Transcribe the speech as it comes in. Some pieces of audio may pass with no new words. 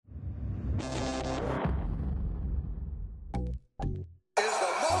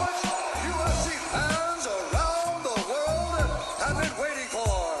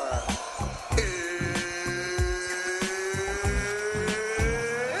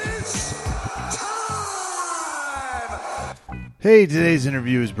Hey, today's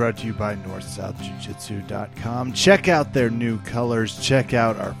interview is brought to you by NorthSouthJujitsu.com. Check out their new colors. Check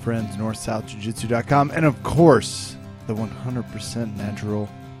out our friends, NorthSouthJujitsu.com. And, of course, the 100% natural,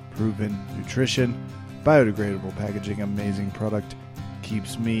 proven nutrition, biodegradable packaging, amazing product.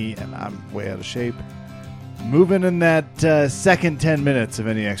 Keeps me, and I'm way out of shape, moving in that second 10 minutes of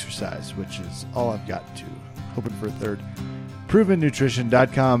any exercise, which is all I've got to. Hoping for a third.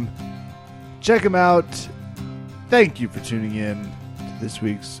 ProvenNutrition.com. Check them out. Thank you for tuning in to this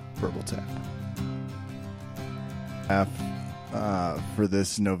week's Verbal Tap. For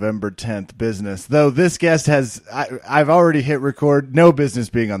this November 10th business, though this guest has, I've already hit record, no business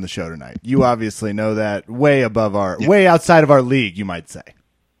being on the show tonight. You obviously know that, way above way outside of our league, you might say.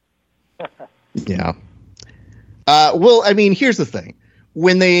 Yeah. Well, I mean, here's the thing.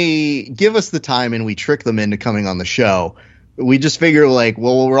 When they give us the time and we trick them into coming on the show, we just figure like,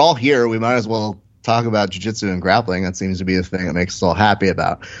 well, we're all here. We might as well talk about jiu-jitsu and grappling. That seems to be the thing that makes us all happy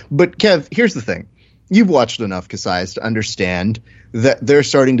about. But Kev, here's the thing. You've watched enough Kasai's to understand that they're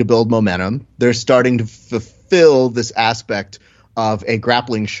starting to build momentum. They're starting to fulfill this aspect of a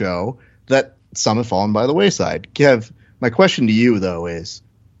grappling show that some have fallen by the wayside. Kev, my question to you, though, is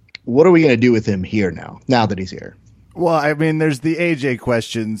what are we going to do with him here now that he's here? Well, I mean, there's the AJ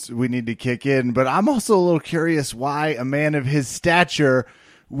questions we need to kick in, but I'm also a little curious why a man of his stature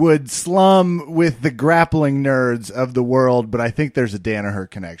would slum with the grappling nerds of the world, but I think there's a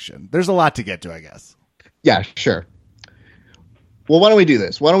Danaher connection. There's a lot to get to, I guess. Yeah, sure. Well, why don't we do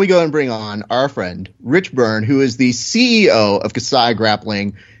this? Why don't we go and bring on our friend, Rich Byrne, who is the CEO of Kasai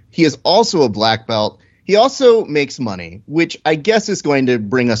Grappling. He is also a black belt. He also makes money, which I guess is going to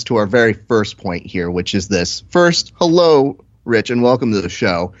bring us to our very first point here, which is this. First, hello, Rich, and welcome to the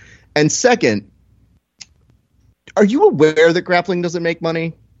show. And second, are you aware that grappling doesn't make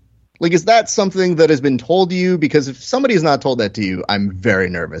money? Like, is that something that has been told to you? Because if somebody has not told that to you, I'm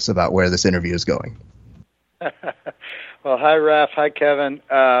very nervous about where this interview is going. Well, hi, Raph. Hi, Kevin.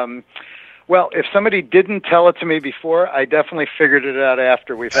 Well, if somebody didn't tell it to me before, I definitely figured it out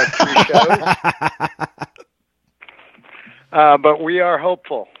after. We've had 3 shows. But we are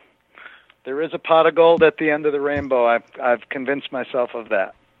hopeful. There is a pot of gold at the end of the rainbow. I've convinced myself of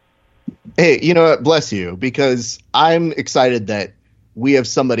that. Hey, you know what? Bless you, because I'm excited that we have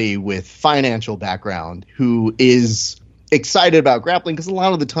somebody with financial background who is excited about grappling, because a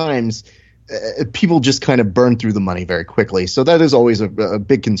lot of the times people just kind of burn through the money very quickly. So that is always a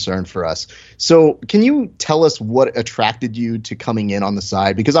big concern for us. So can you tell us what attracted you to coming in on the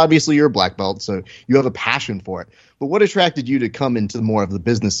side? Because obviously you're a black belt, so you have a passion for it. But what attracted you to come into more of the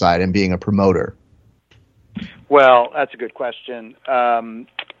business side and being a promoter? Well, that's a good question.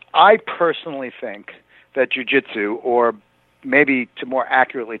 I personally think that jiu-jitsu, or maybe to more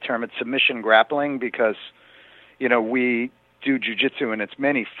accurately term it, submission grappling, because, you know, we do jiu-jitsu in its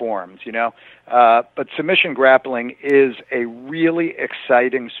many forms, you know. But submission grappling is a really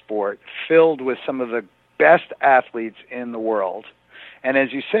exciting sport filled with some of the best athletes in the world. And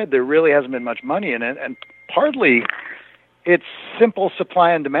as you said, there really hasn't been much money in it, and partly it's simple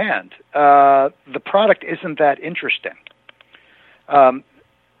supply and demand. The product isn't that interesting.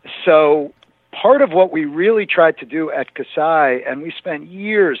 So part of what we really tried to do at Kasai, and we spent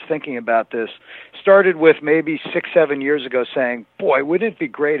years thinking about this, started with maybe 6-7 years ago saying, boy, wouldn't it be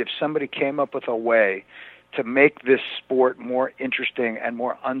great if somebody came up with a way to make this sport more interesting and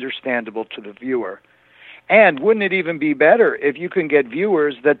more understandable to the viewer? And wouldn't it even be better if you can get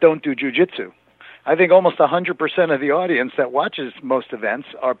viewers that don't do jiu-jitsu? I think almost 100% of the audience that watches most events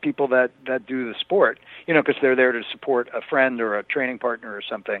are people that do the sport, you know, because they're there to support a friend or a training partner or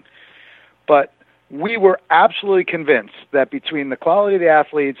something. But we were absolutely convinced that between the quality of the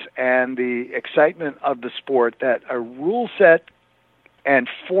athletes and the excitement of the sport, that a rule set and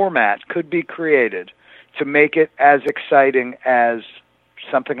format could be created to make it as exciting as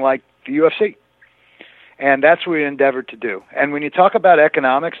something like the UFC. And that's what we endeavored to do. And when you talk about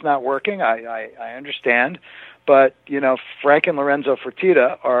economics not working, I understand. But, you know, Frank and Lorenzo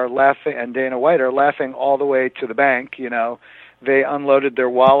Fertitta are laughing, and Dana White are laughing all the way to the bank. You know, they unloaded their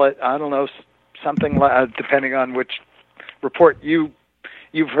wallet, I don't know, something depending on which report you've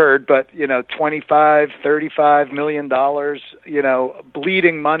heard, but, you know, $25-35 million, you know,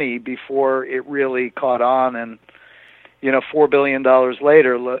 bleeding money before it really caught on. And, you know, $4 billion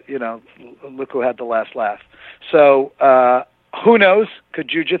later, you know, look who had the last laugh. So who knows? Could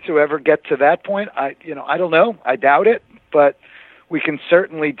jiu-jitsu ever get to that point? I don't know. I doubt it, but we can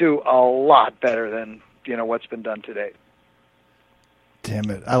certainly do a lot better than, you know, what's been done to date.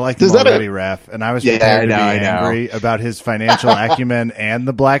 Damn it. I like him already, Raph, and I was prepared to be angry about his financial acumen and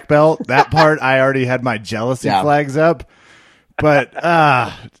the black belt. That part, I already had my jealousy flags up. But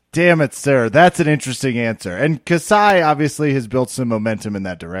damn it, sir, that's an interesting answer. And Kasai obviously has built some momentum in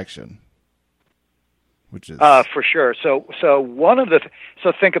that direction, which is for sure. So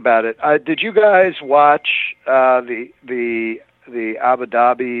so think about it. Did you guys watch the Abu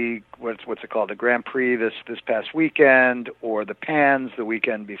Dhabi, what's it called, the Grand Prix this past weekend, or the Pans the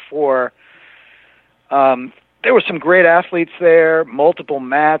weekend before? There were some great athletes there, multiple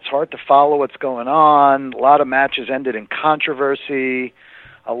mats, hard to follow what's going on. A lot of matches ended in controversy,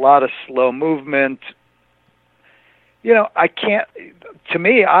 a lot of slow movement. To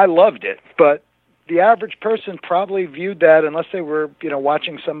me, I loved it, but the average person probably viewed that, unless they were,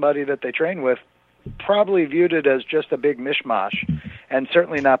 watching somebody that they train with, probably viewed it as just a big mishmash, and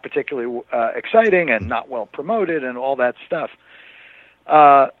certainly not particularly exciting and not well promoted and all that stuff.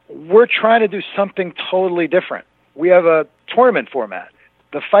 We're trying to do something totally different. We have a tournament format.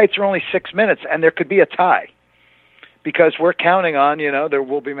 The fights are only 6 minutes, and there could be a tie, because we're counting on, there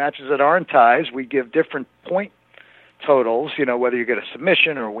will be matches that aren't ties. We give different point totals, whether you get a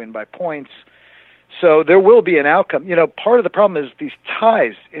submission or win by points. So there will be an outcome. Part of the problem is these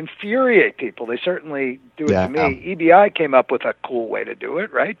ties infuriate people. They certainly do it to me. EBI came up with a cool way to do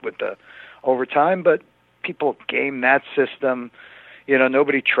it, right, with the overtime, but people game that system.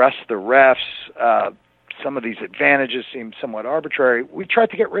 Nobody trusts the refs. Some of these advantages seem somewhat arbitrary. We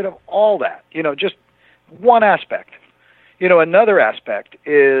tried to get rid of all that, just one aspect. Another aspect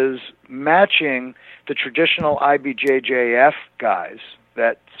is matching the traditional IBJJF guys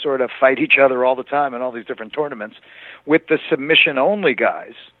that sort of fight each other all the time in all these different tournaments with the submission-only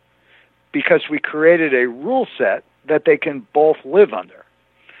guys, because we created a rule set that they can both live under.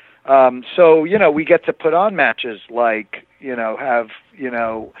 So, we get to put on matches like, have,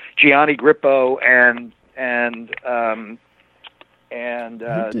 Gianni Grippo and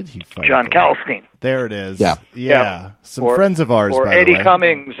did he fight John Calstein. There it is. Yeah. Some friends of ours, or by Eddie the way.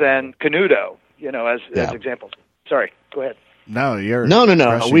 Cummings and Canuto, as examples. Sorry, go ahead. No, you're no.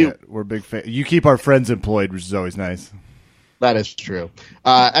 We're big fans. You keep our friends employed, which is always nice. That is true.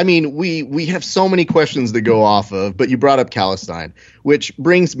 We have so many questions to go off of, but you brought up Calstein, which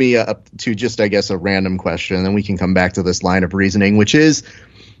brings me up to just, I guess, a random question, and then we can come back to this line of reasoning, which is,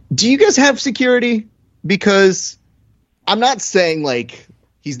 do you guys have security? Because I'm not saying,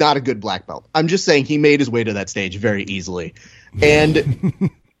 he's not a good black belt. I'm just saying he made his way to that stage very easily.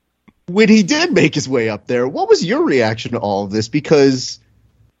 And when he did make his way up there, what was your reaction to all of this? Because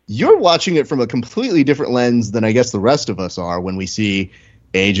you're watching it from a completely different lens than I guess the rest of us are when we see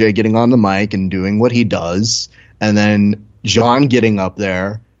AJ getting on the mic and doing what he does, and then John getting up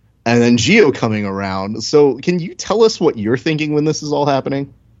there, and then Gio coming around. So can you tell us what you're thinking when this is all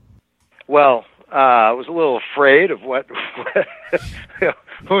happening? Well, I was a little afraid of what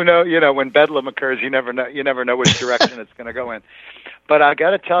who knows, when bedlam occurs, you never know which direction it's going to go in. But I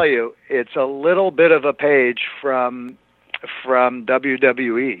got to tell you, it's a little bit of a page from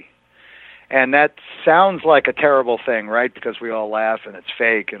WWE. And that sounds like a terrible thing, right? Because we all laugh and it's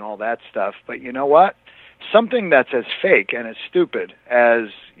fake and all that stuff. But you know what? Something that's as fake and as stupid as,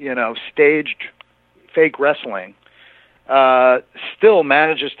 staged fake wrestling still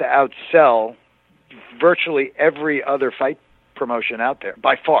manages to outsell virtually every other fight promotion out there,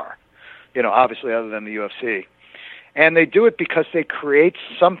 by far, obviously other than the UFC. And they do it because they create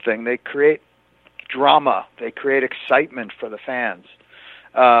something. They create drama. They create excitement for the fans.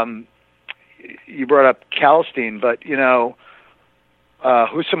 You brought up Calstein, but,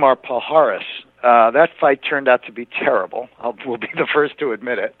 Husamar Palhares, that fight turned out to be terrible. We'll be the first to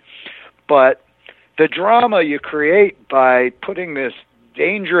admit it. But the drama you create by putting this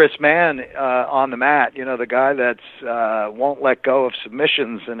dangerous man on the mat, the guy that's won't let go of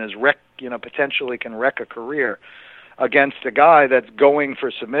submissions and is potentially can wreck a career, against a guy that's going for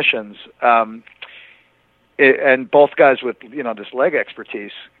submissions, and both guys with this leg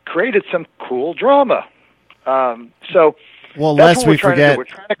expertise, created some cool drama. So well, that's lest what we we're trying forget, to do. We're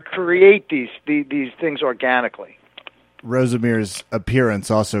trying to create these things organically. Rosamir's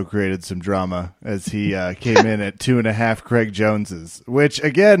appearance also created some drama as he came in at 2.5 Craig Jones's, which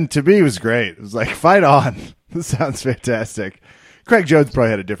again to me was great. It was like, fight on. This sounds fantastic. Craig Jones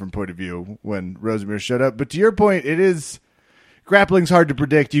probably had a different point of view when Rosamir showed up, but to your point, grappling's hard to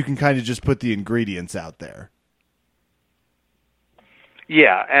predict. You can kind of just put the ingredients out there.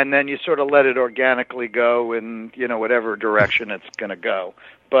 Yeah, and then you sort of let it organically go in, whatever direction it's going to go.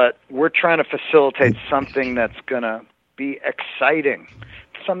 But we're trying to facilitate something that's going to be exciting,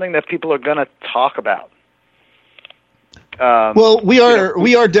 something that people are going to talk about. Well, we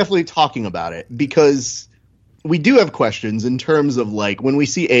are definitely talking about it, because we do have questions in terms of when we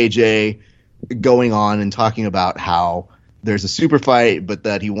see AJ going on and talking about how there's a super fight, but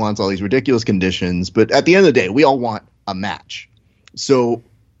that he wants all these ridiculous conditions. But at the end of the day, we all want a match. So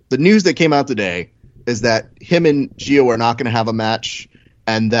the news that came out today is that him and Gio are not going to have a match,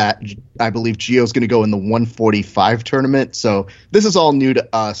 and that I believe Gio's going to go in the 145 tournament. So this is all new to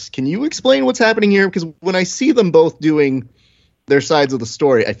us. Can you explain what's happening here? Because when I see them both doing their sides of the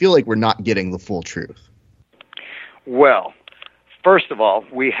story, I feel like we're not getting the full truth. Well, first of all,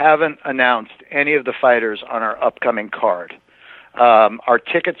 we haven't announced any of the fighters on our upcoming card. Our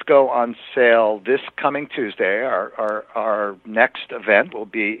tickets go on sale this coming Tuesday. Our next event will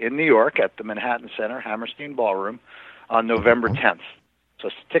be in New York at the Manhattan Center, Hammerstein Ballroom, on November 10th. So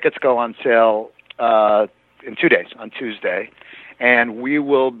tickets go on sale in 2 days, on Tuesday. And we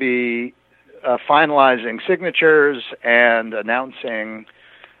will be finalizing signatures and announcing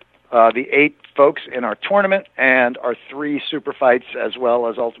the 8 folks in our tournament and our 3 super fights, as well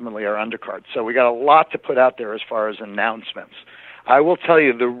as ultimately our undercard. So we got a lot to put out there as far as announcements. I will tell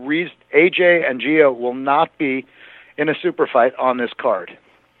you, the reason AJ and Gio will not be in a super fight on this card.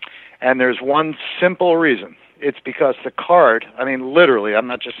 And there's one simple reason. It's because the card, I mean, literally, I'm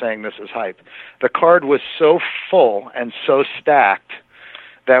not just saying this is hype. The card was so full and so stacked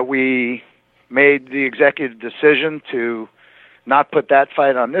that we made the executive decision to not put that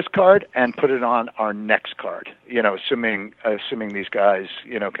fight on this card and put it on our next card, assuming these guys,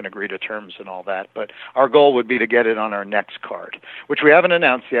 can agree to terms and all that. But our goal would be to get it on our next card, which we haven't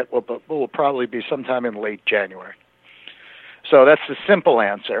announced yet, but will probably be sometime in late January. So that's the simple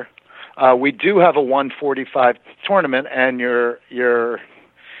answer. We do have a 145 tournament, and your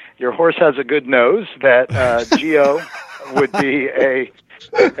horse has a good nose that Gio would be a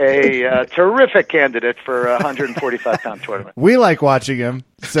terrific candidate for a 145-pound tournament. We like watching him,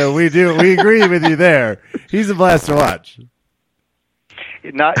 so we agree with you there. He's a blast to watch. He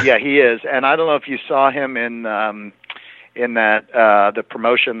is, and I don't know if you saw him in that the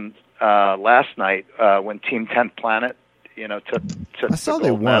promotion last night when Team 10th Planet, took. I saw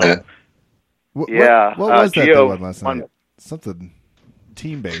they won. What was that they won last night? Something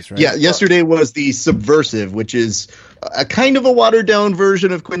team-based, right? Yeah, yesterday was the Subversive, which is a kind of a watered-down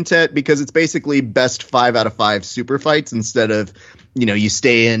version of Quintet because it's basically best 5 out of 5 super fights instead of, you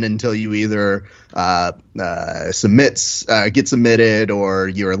stay in until you either get submitted or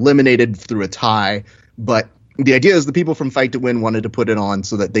you're eliminated through a tie. But the idea is the people from Fight to Win wanted to put it on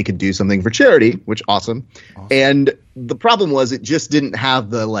so that they could do something for charity, which awesome. And the problem was it just didn't have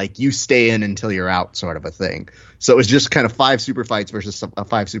the you stay in until you're out sort of a thing. So it was just kind of 5 super fights versus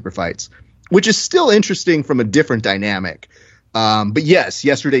 5 super fights, which is still interesting from a different dynamic. But yes,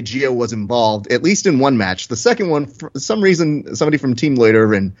 yesterday Gio was involved, at least in one match. The second one, for some reason, somebody from Team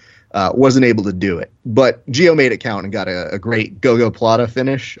Loiterven wasn't able to do it. But Gio made it count and got a great Go-Go Plata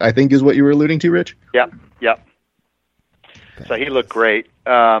finish, I think is what you were alluding to, Rich? Yep. So he looked great.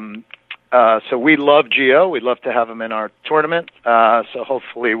 So we love Gio. We'd love to have him in our tournament. So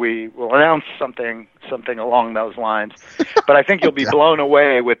hopefully we will announce something along those lines. But I think you'll be blown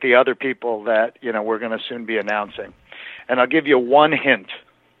away with the other people that we're going to soon be announcing. And I'll give you one hint.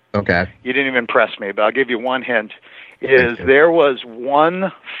 Okay. You didn't even press me, but I'll give you one hint. There was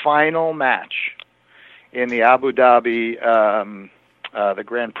one final match in the Abu Dhabi, the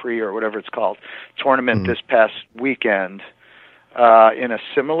Grand Prix or whatever it's called, tournament this past weekend. In a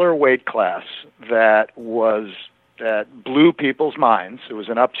similar weight class that blew people's minds. It was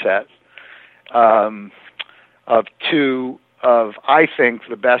an upset of 2 of, I think,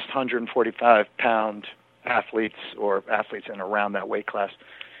 the best 145-pound athletes or athletes in around that weight class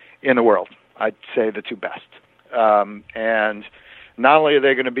in the world. I'd say the 2 best. And not only are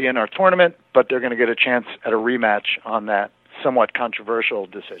they going to be in our tournament, but they're going to get a chance at a rematch on that somewhat controversial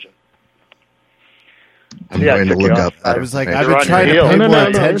decision. I'm going to look up. I was like, I've been trying to pay more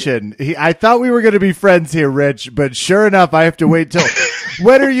attention. I thought we were going to be friends here, Rich, but sure enough, I have to wait till.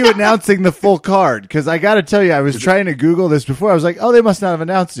 When are you announcing the full card? Because I got to tell you, I was trying to Google this before. I was like, oh, they must not have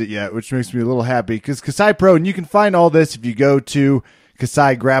announced it yet, which makes me a little happy. Because Kasai Pro, and you can find all this if you go to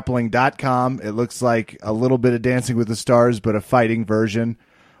KasaiGrappling.com. It looks like a little bit of Dancing with the Stars, but a fighting version.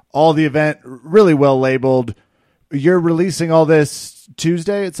 All the event really well labeled. You're releasing all this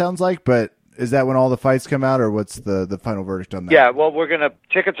Tuesday, it sounds like, but. Is that when all the fights come out, or what's the final verdict on that? Yeah, well,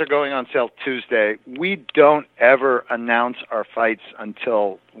 tickets are going on sale Tuesday. We don't ever announce our fights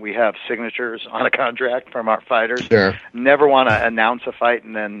until we have signatures on a contract from our fighters. Sure. Never want to announce a fight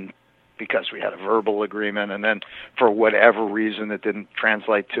and then because we had a verbal agreement and then for whatever reason it didn't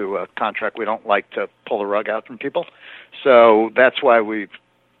translate to a contract. We don't like to pull the rug out from people. So that's why we've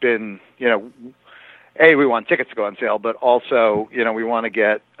been, we want tickets to go on sale, but also, we want to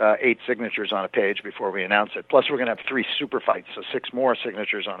get 8 signatures on a page before we announce it. Plus, we're going to have 3 super fights, so 6 more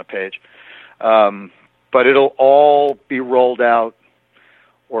signatures on a page. But it'll all be rolled out,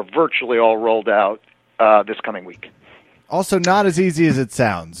 or virtually all rolled out, this coming week. Also, not as easy as it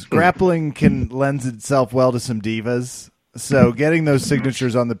sounds. Grappling can lend itself well to some divas. So getting those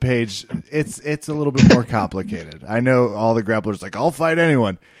signatures on the page, it's a little bit more complicated. I know all the grapplers like, I'll fight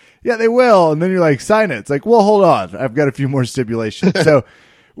anyone. Yeah, they will. And then you're like, sign it. It's like, well, hold on. I've got a few more stipulations. So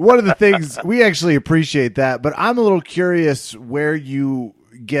one of the things, we actually appreciate that, but I'm a little curious where you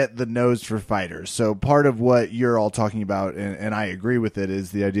get the nose for fighters. So part of what you're all talking about, and I agree with it,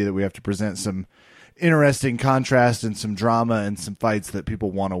 is the idea that we have to present some interesting contrast and some drama and some fights that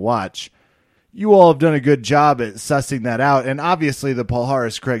people want to watch. You all have done a good job at sussing that out. And obviously the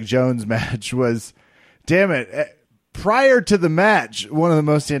Palhares Craig Jones match was, damn it, prior to the match, one of the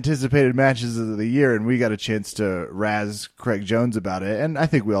most anticipated matches of the year, and we got a chance to razz Craig Jones about it. And I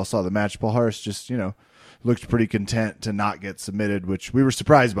think we all saw the match. Palhares just, looked pretty content to not get submitted, which we were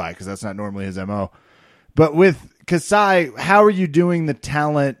surprised by because that's not normally his MO. But with Kasai, how are you doing the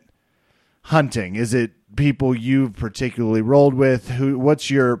talent hunting? Is it people you've particularly rolled with?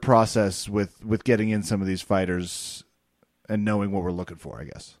 What's your process with getting in some of these fighters and knowing what we're looking for, I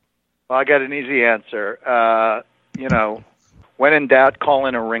guess? Well, I got an easy answer. When in doubt, call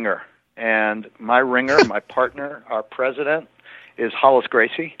in a ringer. And my ringer, my partner, our president, is Hollis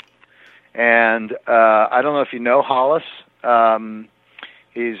Gracie. And I don't know if you know Hollis.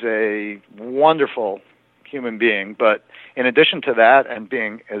 He's a wonderful human being, but in addition to that, and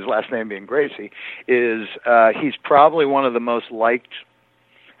being his last name being Gracie, he's probably one of the most liked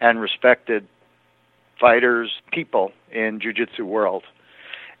and respected people in jiu-jitsu world.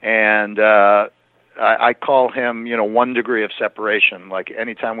 And I call him, 1 degree of separation. Like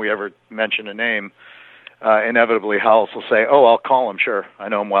anytime we ever mention a name, inevitably Hollis will say, "Oh, I'll call him. Sure, I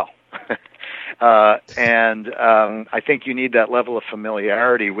know him well." I think you need that level of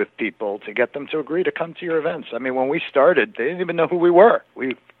familiarity with people to get them to agree to come to your events. I mean, when we started, they didn't even know who we were.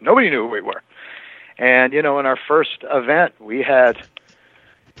 Nobody knew who we were. And, in our first event, we had,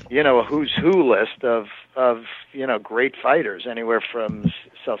 a who's who list of great fighters, anywhere from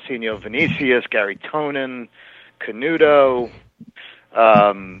Celcinio Vinicius, Gary Tonin, Canuto.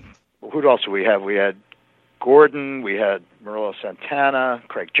 Who else do we have? We had Gordon, we had Murillo Santana,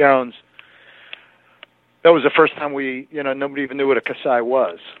 Craig Jones. That was the first time nobody even knew what a Kasai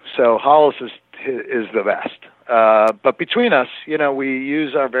was. So Hollis is the best. But between us, we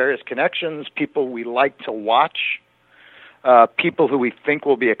use our various connections, people we like to watch, people who we think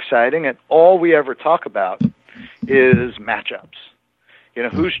will be exciting, and all we ever talk about is matchups.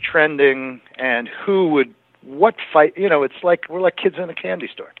 Who's trending and what fight, it's like we're like kids in a candy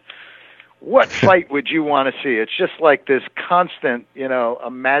store. What fight would you want to see? It's just like this constant,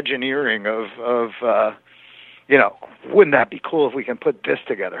 imagineering of wouldn't that be cool if we can put this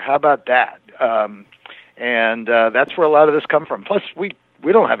together? How about that? And that's where a lot of this comes from. Plus, we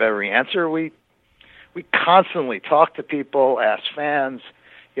don't have every answer. We constantly talk to people, ask fans,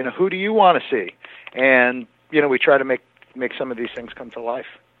 who do you want to see? And, we try to make some of these things come to life.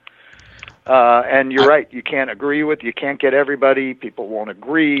 And you're right. You can't get everybody. People won't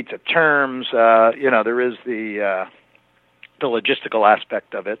agree to terms. There is the logistical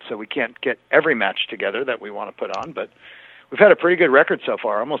aspect of it. So we can't get every match together that we want to put on, but we've had a pretty good record so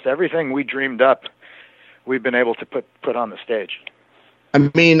far. Almost everything we dreamed up, we've been able to put on the stage. I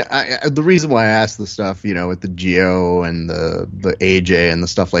mean, the reason why I asked the stuff, with the Geo and the AJ and the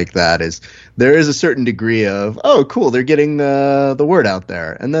stuff like that is there is a certain degree of, oh, cool, they're getting the word out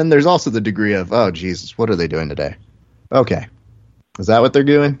there. And then there's also the degree of, oh, Jesus, what are they doing today? Okay. Is that what they're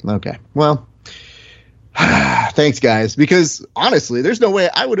doing? Okay. Well, thanks, guys, because honestly, there's no way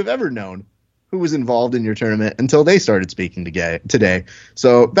I would have ever known who was involved in your tournament until they started speaking today.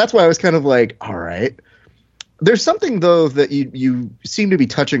 So that's why I was kind of like, all right. There's something, though, that you seem to be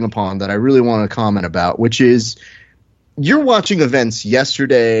touching upon that I really want to comment about, which is you're watching events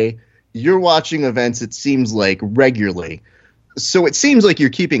yesterday. You're watching events, it seems like, regularly. So it seems like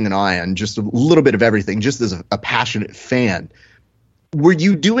you're keeping an eye on just a little bit of everything, just as a passionate fan. Were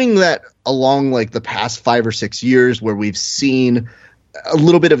you doing that along, like, the past 5 or 6 years where we've seen a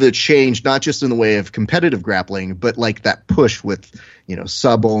little bit of a change, not just in the way of competitive grappling, but, like, that push with,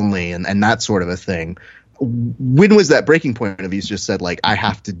 sub-only and that sort of a thing? When was that breaking point of you just said, like, I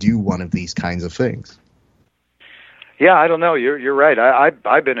have to do one of these kinds of things? Yeah, I don't know. You're right.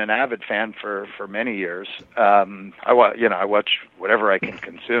 I've been an avid fan for many years. I watch whatever I can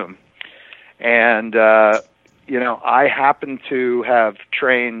consume, and I happen to have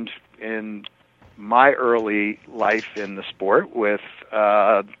trained in my early life in the sport with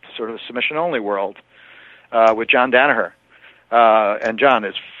sort of a submission-only world with John Danaher. And John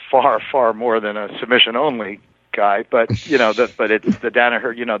is far, far more than a submission-only guy, but but it's the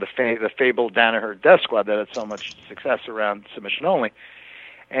Danaher, the fabled Danaher Death Squad that had so much success around submission-only.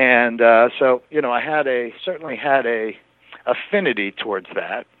 And so I certainly had a affinity towards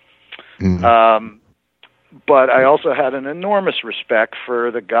that. Mm-hmm. But I also had an enormous respect for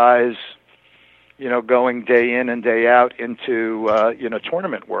the guys, going day in and day out into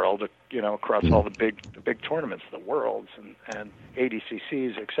tournament world, across all the big tournaments, the Worlds and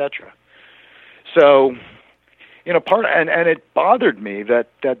ADCCs, etc. So, and it bothered me that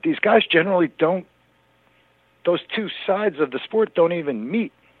these guys generally don't. Those two sides of the sport don't even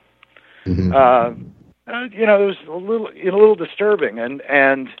meet. Mm-hmm. It was a little disturbing, and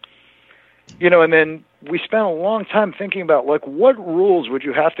then we spent a long time thinking about what rules would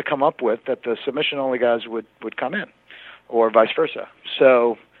you have to come up with that the submission only guys would come in, or vice versa.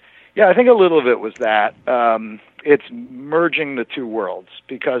 So, yeah, I think a little of it was that it's merging the two worlds,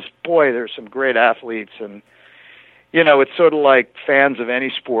 because boy, there's some great athletes, and it's sort of like fans of any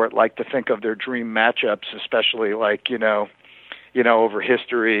sport like to think of their dream matchups, especially over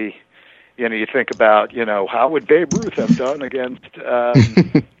history. You think about, how would Babe Ruth have done against,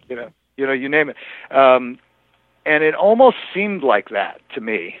 you name it. And it almost seemed like that to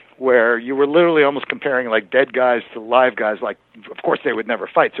me, where you were literally almost comparing dead guys to live guys. Of course they would never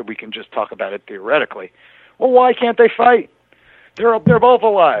fight, so we can just talk about it theoretically. Well, why can't they fight? They're both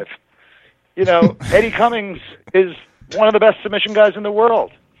alive. Eddie Cummings is one of the best submission guys in the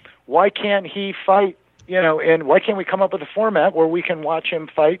world. Why can't he fight, and why can't we come up with a format where we can watch him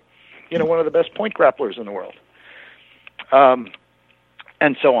fight, one of the best point grapplers in the world?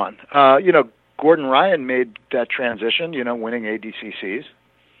 And so on. Gordon Ryan made that transition, winning ADCCs.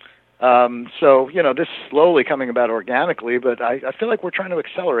 So, this is slowly coming about organically, but I feel like we're trying to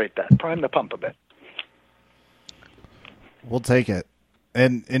accelerate that, prime the pump a bit. We'll take it.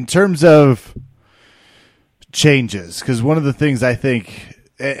 And in terms of changes, because one of the things I think,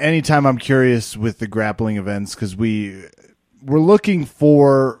 anytime I'm curious with the grappling events, because we're looking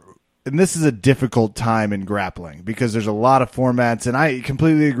for, and this is a difficult time in grappling because there's a lot of formats, and I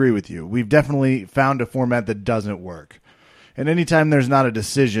completely agree with you. We've definitely found a format that doesn't work. And anytime there's not a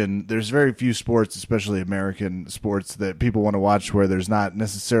decision, there's very few sports, especially American sports, that people want to watch where there's not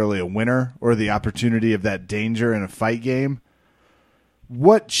necessarily a winner or the opportunity of that danger in a fight game.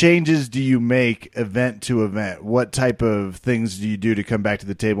 What changes do you make event to event? What type of things do you do to come back to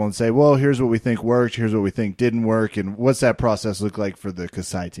the table and say, well, here's what we think worked, here's what we think didn't work, and what's that process look like for the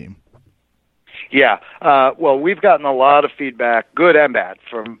Kasai team? Yeah, well, we've gotten a lot of feedback, good and bad,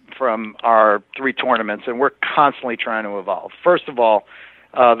 from our 3 tournaments, and we're constantly trying to evolve. First of all,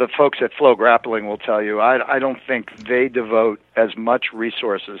 the folks at Flow Grappling will tell you, I don't think they devote as much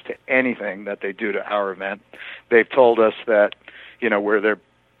resources to anything that they do to our event. They've told us that, we're their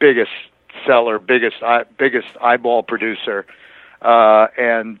biggest seller, biggest eyeball producer,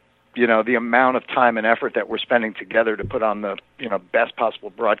 and the amount of time and effort that we're spending together to put on the best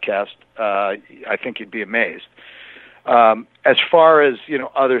possible broadcast, I think you'd be amazed. As far as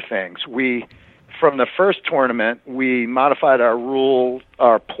other things, from the first tournament we modified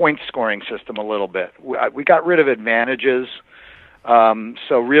our point scoring system a little bit. We got rid of advantages.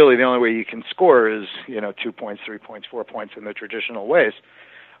 So really the only way you can score is, 2 points, 3 points, 4 points in the traditional ways.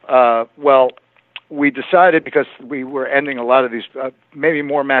 Well, we decided, because we were ending a lot of these, maybe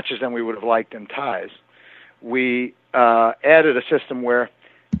more matches than we would have liked in ties, we added a system where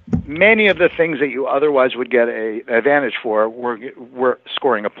many of the things that you otherwise would get an advantage for were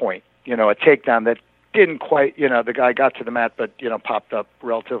scoring a point. A takedown that didn't quite, the guy got to the mat but, popped up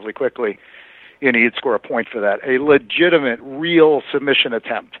relatively quickly. You'd score a point for that. A legitimate, real submission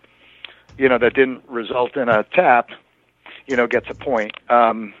attempt, that didn't result in a tap, gets a point,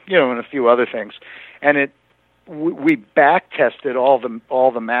 and a few other things. And we back tested all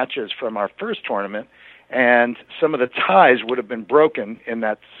the matches from our first tournament, and some of the ties would have been broken in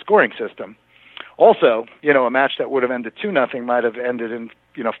that scoring system. Also, a match that would have ended 2-0 might have ended in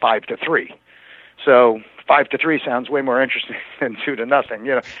 5-3. So 5-3 sounds way more interesting than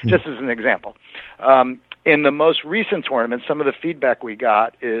 2-0. Just as an example. In the most recent tournament, some of the feedback we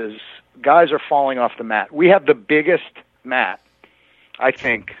got is guys are falling off the mat. We have the biggest mat, I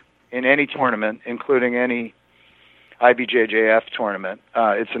think, in any tournament, including any IBJJF tournament.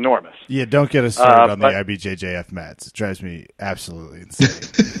 It's enormous. Yeah, don't get us started on the IBJJF mats. It drives me absolutely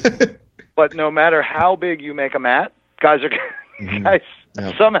insane. But no matter how big you make a mat, guys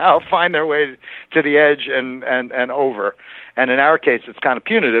somehow find their way to the edge and over. And in our case, it's kind of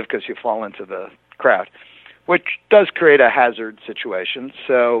punitive because you fall into the crowd, which does create a hazard situation.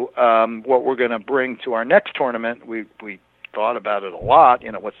 So what we're going to bring to our next tournament, we thought about it a lot.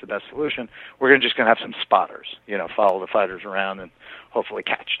 What's the best solution? We're just going to have some spotters. Follow the fighters around and hopefully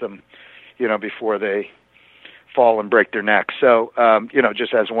catch them, before they fall and break their neck. So,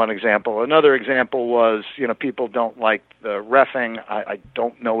 just as one example. Another example was, people don't like the reffing. I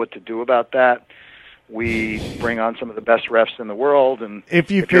don't know what to do about that. We bring on some of the best refs in the world, and if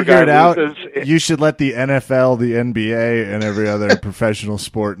you figure it out, you should let the NFL, the NBA, and every other professional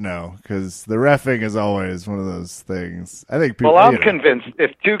sport know, because the reffing is always one of those things. I think people. Well, I'm convinced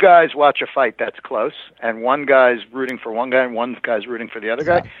if two guys watch a fight that's close, and one guy's rooting for one guy and one guy's rooting for the other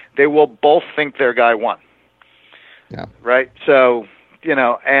guy, they will both think their guy won. Yeah. Right. So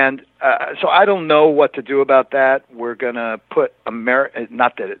so I don't know what to do about that. We're gonna put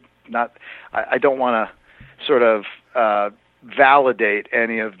I don't want to sort of validate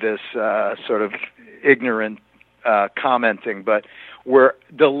any of this sort of ignorant commenting, but we're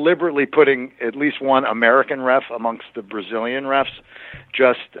deliberately putting at least one American ref amongst the Brazilian refs,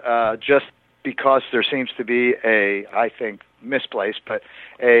 just because there seems to be I think misplaced, but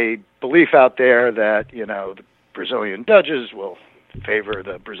a belief out there that the Brazilian judges will favor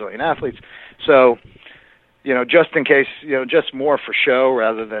the Brazilian athletes. So, just in case, just more for show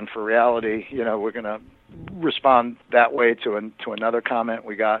rather than for reality, we're going to respond that way to another comment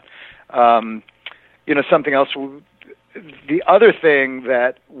we got. Something else. The other thing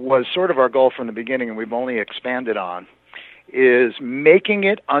that was sort of our goal from the beginning, and we've only expanded on, is making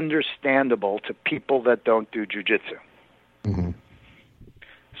it understandable to people that don't do jiu-jitsu. Mm-hmm.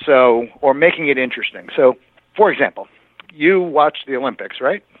 So, or making it interesting. So, for example, you watch the Olympics,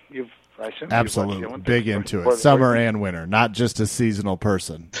 right? I assume absolutely big into it, summer and winter, not just a seasonal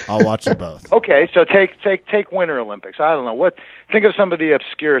person. I'll watch them both. Okay, so take Winter Olympics. I don't know think of some of the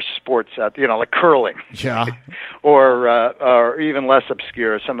obscure sports out there, like curling, yeah, or even less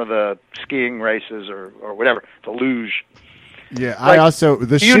obscure, some of the skiing races or whatever, the luge. Yeah, I also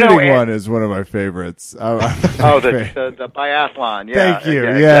the shooting one is one of my favorites. The biathlon. Yeah, thank you.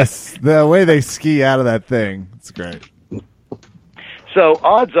 Yeah, yes, exactly. The way they ski out of that thing, it's great. So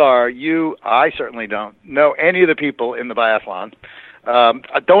odds are I certainly don't know any of the people in the biathlon.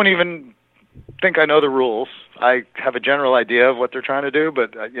 I don't even think I know the rules. I have a general idea of what they're trying to do,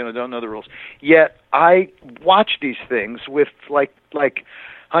 but don't know the rules. Yet I watch these things with like,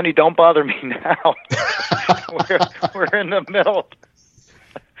 honey, don't bother me now. we're in the middle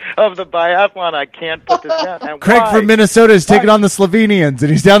of the biathlon. I can't put this down. And Craig from Minnesota is taking on the Slovenians, and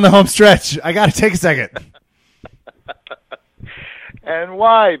he's down the home stretch. I got to take a second. And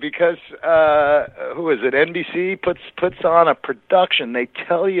why? Because who is it? NBC puts on a production. They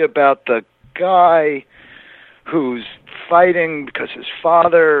tell you about the guy who's fighting because his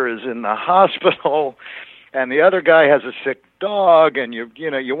father is in the hospital, and the other guy has a sick dog, and you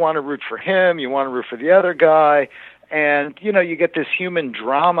want to root for him, you want to root for the other guy, and you get this human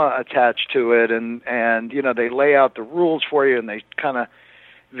drama attached to it, and they lay out the rules for you, and they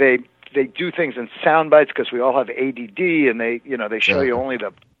do things in sound bites because we all have ADD, and they show you only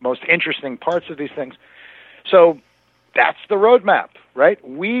the most interesting parts of these things. So that's the roadmap, right?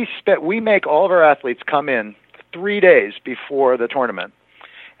 We make all of our athletes come in 3 days before the tournament,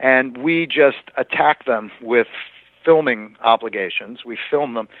 and we just attack them with filming obligations. We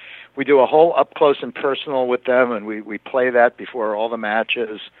film them. We do a whole up close and personal with them, and we play that before all the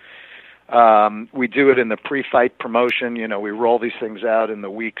matches. We do it in the pre-fight promotion. We roll these things out in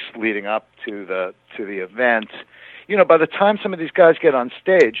the weeks leading up to the event. By the time some of these guys get on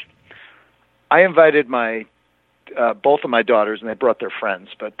stage, I invited both of my daughters, and they brought their friends.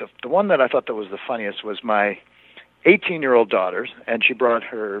 But the one that I thought that was the funniest was my 18-year-old daughter, and she brought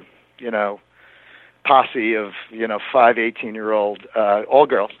her, posse of 5 18-year-old all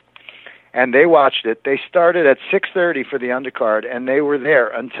girls. And they watched it. They started at 6:30 for the undercard, and they were there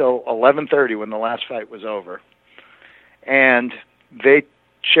until 11:30 when the last fight was over. And they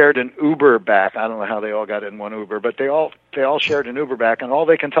shared an Uber back. I don't know how they all got in one Uber, but they all shared an Uber back, and all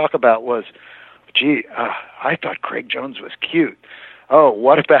they can talk about was, "Gee, I thought Craig Jones was cute. Oh,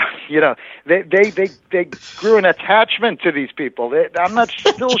 what about They grew an attachment to these people. I'm not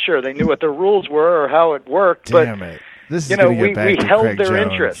still sure they knew what the rules were or how it worked, Damn it. This is going to get back we to held Craig their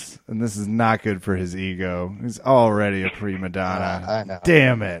Jones, interest. And this is not good for his ego. He's already a prima donna. I know.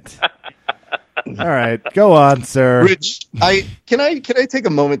 Damn it. All right, go on, sir. Rich, can I take a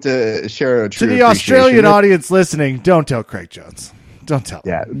moment to share a true to the Australian audience listening? Don't tell Craig Jones. Don't tell.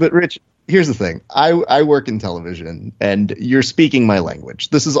 Yeah, but Rich, here's the thing. I work in television, and you're speaking my language.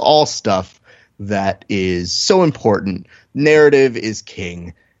 This is all stuff that is so important. Narrative is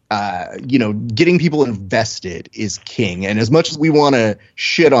king. getting people invested is king. And as much as we want to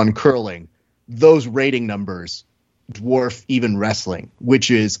shit on curling, those rating numbers dwarf even wrestling,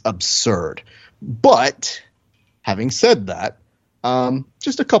 which is absurd. But having said that,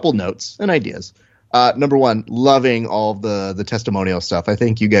 just a couple notes and ideas. Number one, loving all of the testimonial stuff. I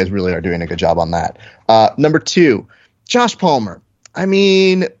think you guys really are doing a good job on that. Number two, Josh Palmer. I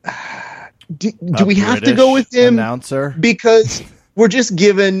mean, do we have to go with him? Announcer? Because we're just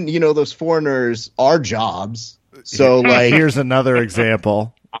giving, those foreigners our jobs. So, like, here's another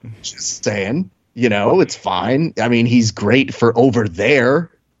example. Just saying, it's fine. I mean, he's great for over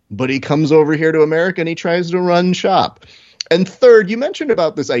there, but he comes over here to America and he tries to run shop. And third, you mentioned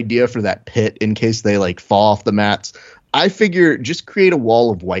about this idea for that pit in case they like fall off the mats. I figure just create a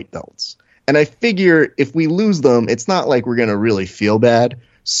wall of white belts. And I figure if we lose them, it's not like we're going to really feel bad.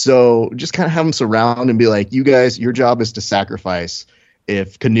 So just kind of have them surround and be like, you guys, your job is to sacrifice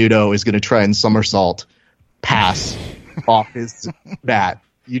if Canuto is going to try and somersault pass off his bat.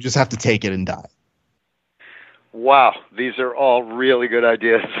 You just have to take it and die. Wow, these are all really good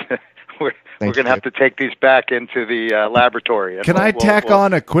ideas. We're going to have to take these back into the laboratory. Can I tack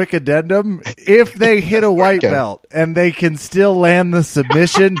on a quick addendum? If they hit a white belt and they can still land the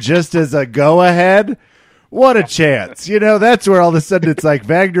submission just as a go-ahead, what a chance. That's where all of a sudden it's like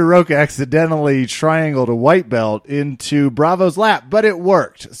Wagner Roca accidentally triangled a white belt into Bravo's lap, but it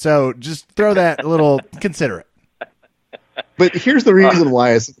worked. So just throw that little, consider it. But here's the reason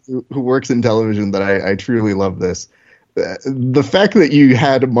why, as who works in television, that I truly love this. The fact that you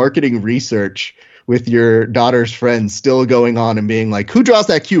had marketing research with your daughter's friends still going on and being like, who draws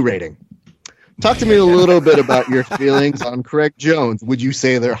that Q rating? Talk to me a little bit about your feelings on Craig Jones. Would you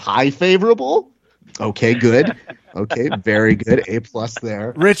say they're high favorable? Okay, good. Okay, very good. A+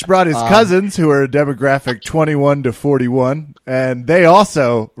 there. Rich brought his cousins, who are demographic 21 to 41, and they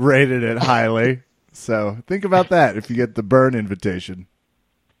also rated it highly. So think about that if you get the burn invitation.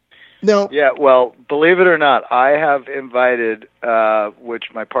 No. Yeah, well, believe it or not, I have invited, which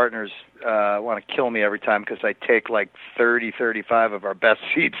my partners want to kill me every time because I take like 30, 35 of our best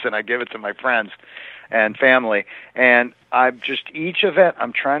seats and I give it to my friends and family. And each event,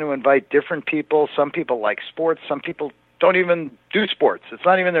 I'm trying to invite different people. Some people like sports. Some people don't even do sports. It's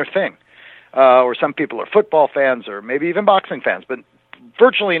not even their thing. Or some people are football fans or maybe even boxing fans. But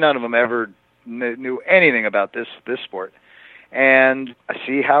virtually none of them ever knew anything about this sport. And I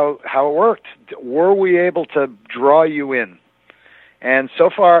see how it worked. Were we able to draw you in? And so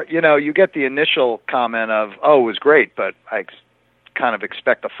far, you get the initial comment of, oh, it was great, but I kind of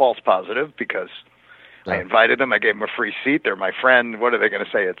expect a false positive because I invited them. I gave them a free seat. They're my friend. What are they going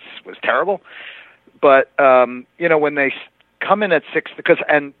to say? It was terrible. But, when they come in at 6,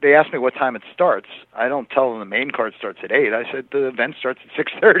 and they ask me what time it starts, I don't tell them the main card starts at 8. I said the event starts at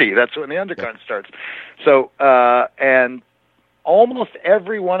 6:30. That's when the undercard starts. So, and almost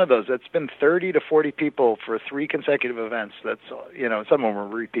every one of those, that's been 30 to 40 people for 3 consecutive events. That's, some of them are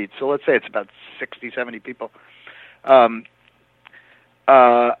repeats. So let's say it's about 60, 70 people.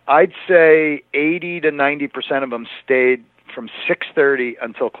 I'd say 80 to 90% of them stayed from 6:30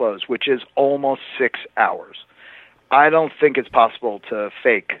 until close, which is almost 6 hours. I don't think it's possible to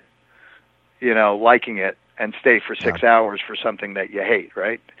fake, liking it and stay for 6 hours for something that you hate,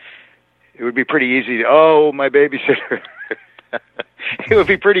 right? It would be pretty easy to, my babysitter. It would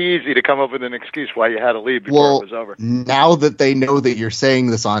be pretty easy to come up with an excuse why you had to leave before it was over. Now that they know that you're saying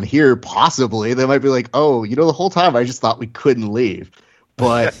this on here, possibly, they might be like, the whole time I just thought we couldn't leave.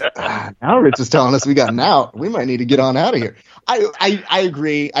 But now Rich is telling us we got an out. We might need to get on out of here. I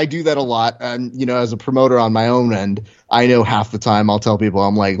agree. I do that a lot. And, as a promoter on my own end, I know half the time I'll tell people,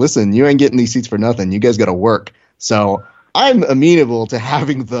 I'm like, listen, you ain't getting these seats for nothing. You guys got to work. So I'm amenable to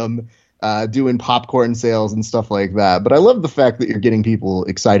having them doing popcorn sales and stuff like that. But I love the fact that you're getting people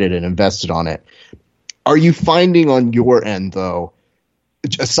excited and invested on it. Are you finding on your end, though,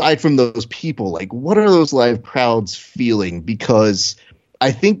 aside from those people, like what are those live crowds feeling? Because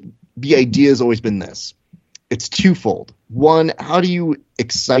I think the idea has always been this. It's twofold. One, how do you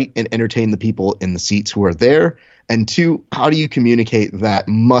excite and entertain the people in the seats who are there? And two, how do you communicate that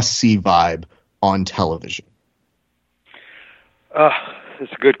must-see vibe on television?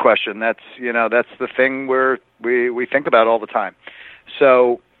 It's a good question. That's the thing where we think about all the time.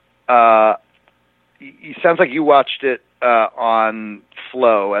 So it sounds like you watched it on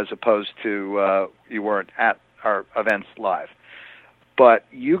Flow as opposed to you weren't at our events live. But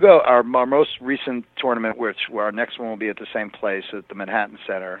you go our most recent tournament, where our next one will be at the same place at the Manhattan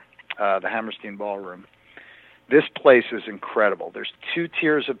Center, the Hammerstein Ballroom. This place is incredible. There's 2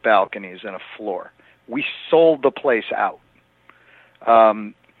 tiers of balconies and a floor. We sold the place out.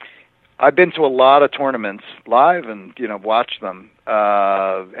 I've been to a lot of tournaments live and, watched them.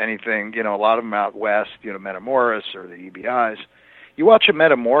 Anything, a lot of them out west, Metamoris or the EBIs. You watch a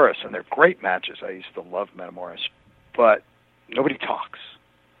Metamoris, and they're great matches. I used to love Metamoris. But nobody talks.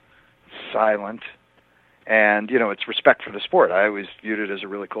 It's silent. And, it's respect for the sport. I always viewed it as a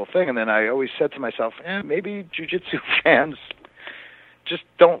really cool thing. And then I always said to myself, maybe jiu-jitsu fans just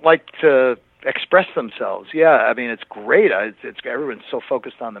don't like to express themselves. Yeah, I mean, it's great. Everyone's so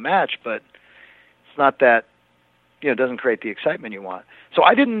focused on the match, but it's not that, it doesn't create the excitement you want. So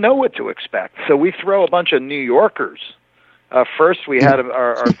I didn't know what to expect. So we throw a bunch of New Yorkers. First, we had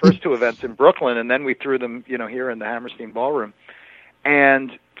our first two events in Brooklyn, and then we threw them, here in the Hammerstein Ballroom.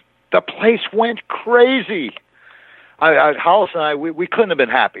 And the place went crazy. Hollis and I, we couldn't have been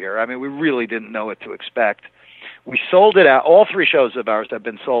happier. I mean, we really didn't know what to expect. We sold it out. All three shows of ours have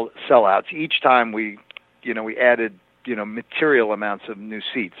been sellouts. Each time we added, material amounts of new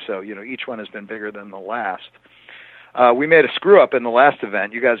seats. So, each one has been bigger than the last. We made a screw up in the last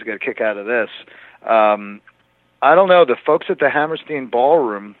event. You guys will get a kick out of this. I don't know, the folks at the Hammerstein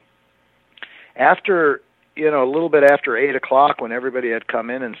Ballroom, after, a little bit after 8 o'clock when everybody had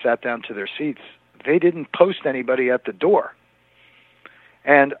come in and sat down to their seats, they didn't post anybody at the door.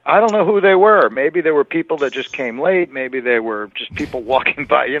 And I don't know who they were. Maybe they were people that just came late. Maybe they were just people walking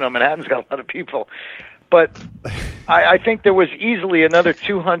by. Manhattan's got a lot of people. But I think there was easily another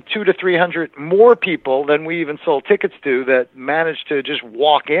 200 to 300 more people than we even sold tickets to that managed to just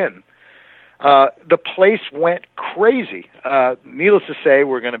walk in. The place went crazy. Needless to say,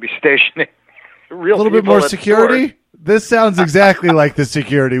 we're going to be stationing a little bit more security. This sounds exactly like the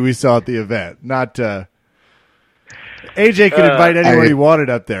security we saw at the event. Not AJ could invite anyone he wanted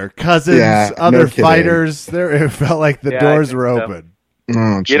up there. Cousins, other fighters. It felt like the doors were open.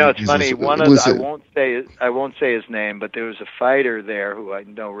 Oh, it's funny. I won't say his name, but there was a fighter there who I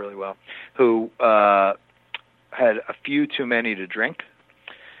know really well who had a few too many to drink,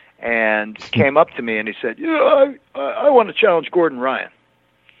 and came up to me and he said, I want to challenge Gordon Ryan.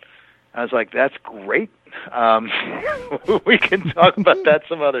 I was like, that's great. We can talk about that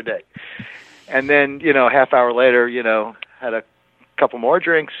some other day. And then, half hour later, had a couple more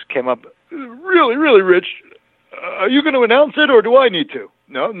drinks, came up, really, really Rich, are you going to announce it or do I need to?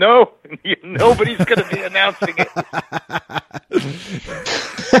 No, nobody's going to be announcing it.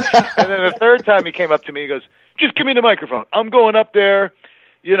 And then the third time he came up to me, he goes, just give me the microphone. I'm going up there.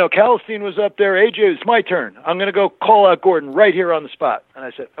 Calistine was up there. AJ, it's my turn. I'm going to go call out Gordon right here on the spot. And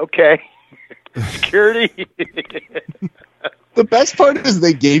I said, okay. Security. The best part is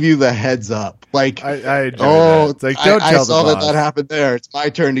they gave you the heads up. Like, I enjoy that. It's like, don't tell I saw that happened there. It's my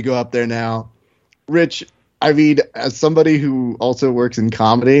turn to go up there now. Rich, I mean, as somebody who also works in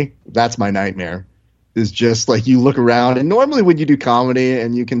comedy, that's my nightmare. Is just like you look around, and normally when you do comedy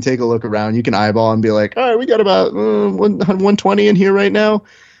and you can take a look around, you can eyeball and be like, all right, we got about 120 in here right now.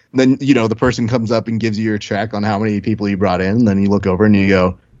 And then, the person comes up and gives you your check on how many people you brought in. And then you look over and you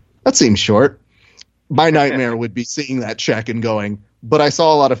go, that seems short. My nightmare would be seeing that check and going, but I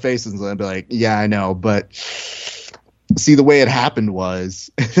saw a lot of faces and I'd be like, yeah, I know. But see, the way it happened was,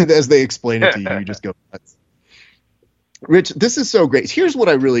 as they explain it to you, you just go, nuts. Rich, this is so great. Here's what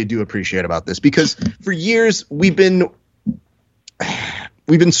I really do appreciate about this, because for years we've been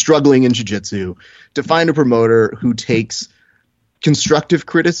struggling in jiu-jitsu to find a promoter who takes constructive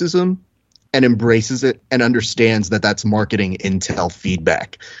criticism and embraces it and understands that that's marketing intel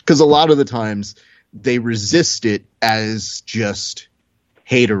feedback. Because a lot of the times they resist it as just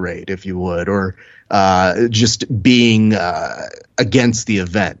haterade, if you would, or just being against the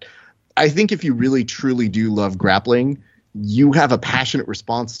event. I think if you really truly do love grappling, you have a passionate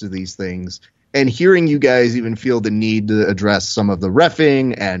response to these things. And hearing you guys even feel the need to address some of the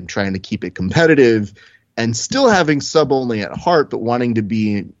reffing and trying to keep it competitive and still having sub only at heart, but wanting to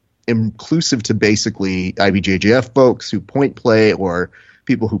be inclusive to basically IBJJF folks who point play or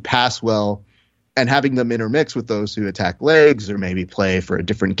people who pass well, and having them intermix with those who attack legs or maybe play for a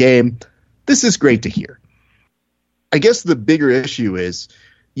different game. This is great to hear. I guess the bigger issue is,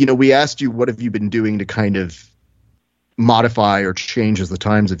 we asked you, what have you been doing to kind of modify or change as the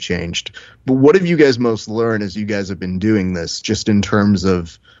times have changed? But what have you guys most learned as you guys have been doing this, just in terms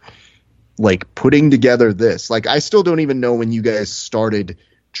of like putting together this? Like, I still don't even know when you guys started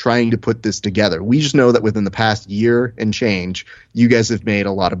trying to put this together. We just know that within the past year and change, you guys have made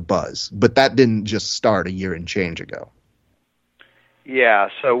a lot of buzz, but that didn't just start a year and change ago. Yeah,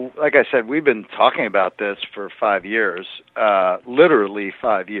 so like I said, we've been talking about this for 5 years, literally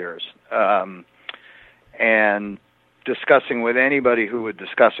 5 years. And discussing with anybody who would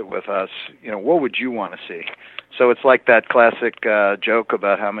discuss it with us, what would you want to see? So it's like that classic joke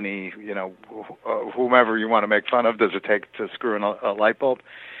about how many, whomever you want to make fun of does it take to screw in a light bulb?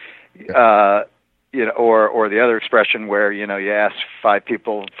 Or the other expression where, you ask five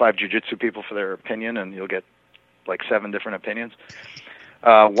jiu-jitsu people for their opinion and you'll get like 7 different opinions.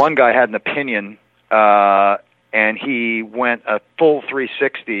 One guy had an opinion, and he went a full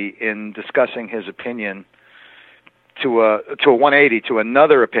 360 in discussing his opinion to a 180 to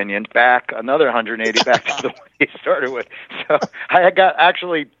another opinion, back another 180 back to the one he started with. So I got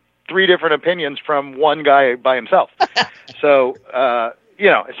actually 3 different opinions from one guy by himself. So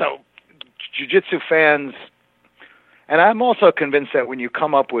so jiu-jitsu fans, and I'm also convinced that when you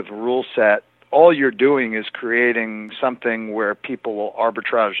come up with a rule set, all you're doing is creating something where people will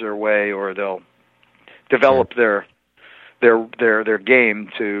arbitrage their way, or they'll develop their game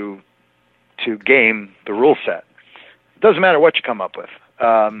to game the rule set. It doesn't matter what you come up with.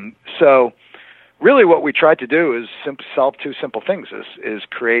 So really what we tried to do is solve 2 simple things, is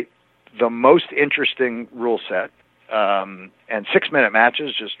create the most interesting rule set, and 6-minute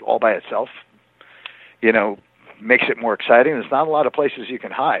matches just all by itself, makes it more exciting. There's not a lot of places you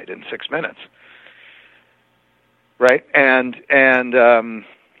can hide in 6 minutes. Right. And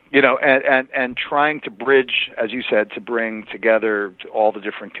trying to bridge, as you said, to bring together all the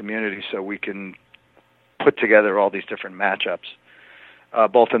different communities so we can put together all these different matchups,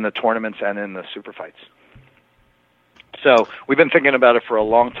 both in the tournaments and in the super fights. So we've been thinking about it for a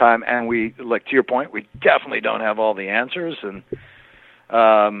long time, and we, like to your point, we definitely don't have all the answers, and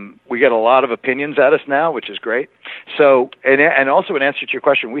we get a lot of opinions at us now, which is great. So, and also in answer to your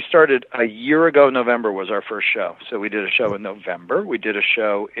question, we started a year ago. November was our first show. So we did a show in November. We did a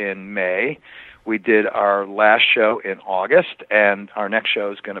show in May. We did our last show in August, and our next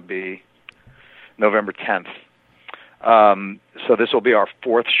show is going to be November 10th. So this will be our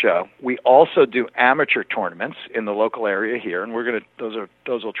 4th show. We also do amateur tournaments in the local area here, and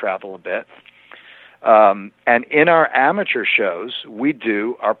those will travel a bit. And in our amateur shows, we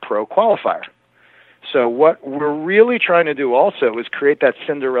do our pro qualifier. So what we're really trying to do also is create that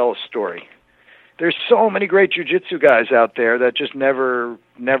Cinderella story. There's so many great jiu-jitsu guys out there that just never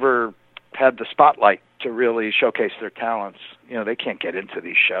had the spotlight to really showcase their talents. They can't get into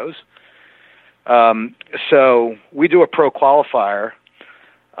these shows. So we do a pro qualifier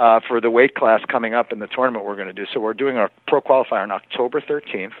for the weight class coming up in the tournament we're going to do. So we're doing our pro qualifier on October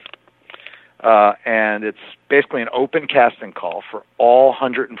 13th. And it's basically an open casting call for all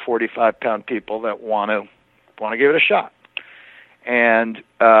 145-pound people that want to give it a shot. And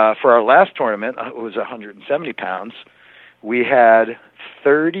for our last tournament, it was 170 pounds. We had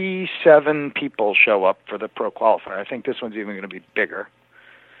 37 people show up for the pro qualifier. I think this one's even going to be bigger.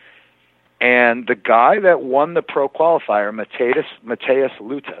 And the guy that won the pro qualifier, Mateus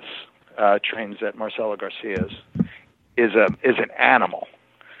Lutas, trains at Marcelo Garcia's, is an animal.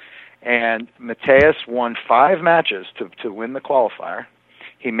 And Mateus won 5 matches to win the qualifier.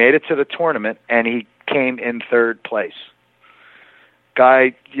 He made it to the tournament, and he came in 3rd place.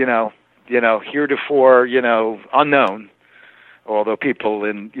 Guy, heretofore, unknown, although people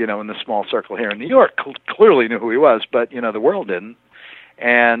in the small circle here in New York clearly knew who he was, but, the world didn't.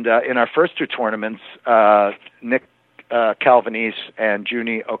 And in our first 2 tournaments, Nick Calvanese and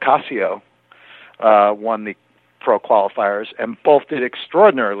Juni Ocasio won the pro qualifiers, and both did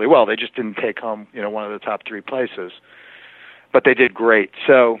extraordinarily well. They just didn't take home, one of the top 3 places, but they did great.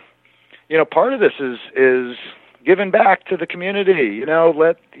 So, part of this is giving back to the community,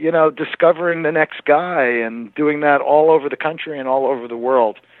 discovering the next guy and doing that all over the country and all over the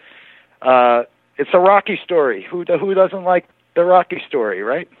world. It's a Rocky story. Who doesn't like the Rocky story,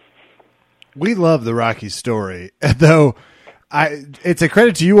 right? We love the Rocky story, though. It's a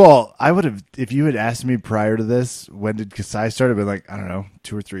credit to you all. I would have, if you had asked me prior to this, when did Kasai start? I'd been like, I don't know,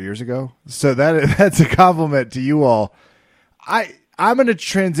 2 or 3 years ago. So that's a compliment to you all. I'm going to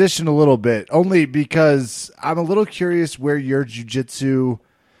transition a little bit, only because I'm a little curious where your jiu-jitsu.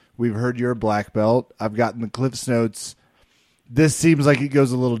 We've heard you're a black belt. I've gotten the Cliff's Notes. This seems like it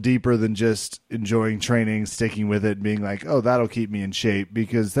goes a little deeper than just enjoying training, sticking with it, and being like, oh, that'll keep me in shape,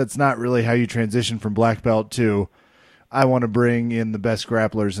 because that's not really how you transition from black belt to I want to bring in the best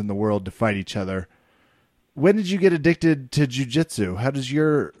grapplers in the world to fight each other. When did you get addicted to jiu-jitsu? How does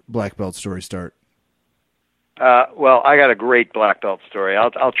your black belt story start? Well, I got a great black belt story.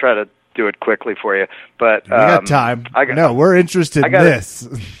 I'll try to do it quickly for you. But we got time. We're interested in this.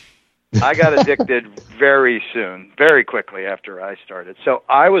 I got addicted very soon, very quickly after I started. So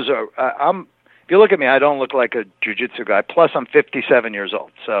I was if you look at me, I don't look like a jiu-jitsu guy. Plus, I'm 57 years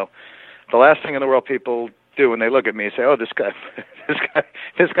old. So the last thing in the world people do when they look at me and say, "Oh, this guy,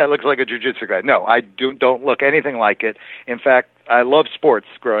 this guy looks like a jiu-jitsu guy." No, I don't look anything like it. In fact, I loved sports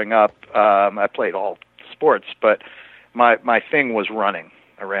growing up. I played all sports, but my thing was running.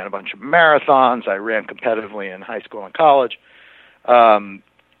 I ran a bunch of marathons. I ran competitively in high school and college.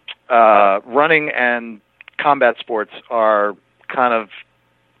 Running and combat sports are kind of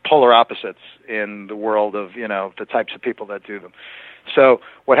polar opposites in the world of, the types of people that do them. So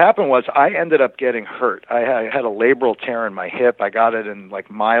what happened was I ended up getting hurt. I had a labral tear in my hip. I got it in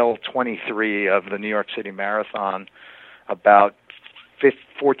like mile 23 of the New York City Marathon about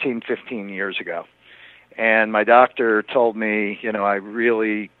 15 years ago. And my doctor told me, I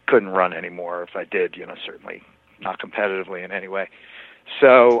really couldn't run anymore if I did, certainly not competitively in any way.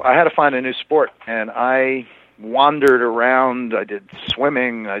 So I had to find a new sport, and I wandered around. I did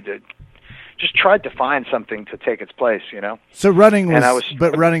swimming. Just tried to find something to take its place, So running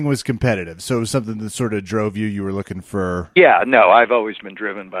was competitive. So it was something that sort of drove you. You were looking for. Yeah, no, I've always been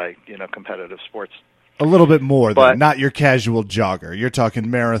driven by, competitive sports. A little bit more, but not your casual jogger. You're talking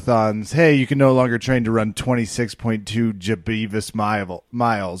marathons. Hey, you can no longer train to run 26.2 Jabevis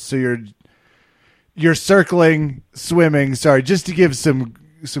miles. So you're circling, swimming. Sorry, just to give some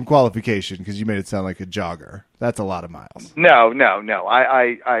qualification, because you made it sound like a jogger. That's a lot of miles. No.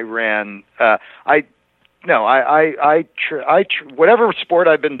 I ran. Whatever sport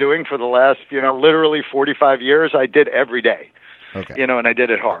I've been doing for the last, literally 45 years, I did every day. Okay. And I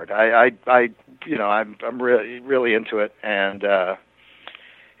did it hard. I'm really into it, and I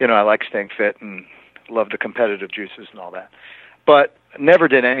like staying fit and love the competitive juices and all that. But never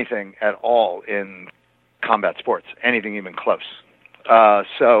did anything at all in combat sports, anything even close.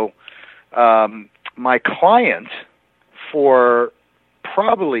 So my client for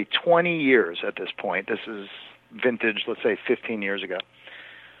probably 20 years at this point, this is vintage, let's say 15 years ago,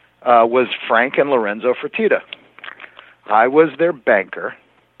 was Frank and Lorenzo Fertitta. I was their banker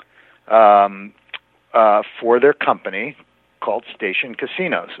for their company called Station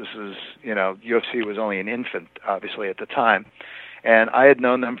Casinos. This is, UFC was only an infant, obviously, at the time. And I had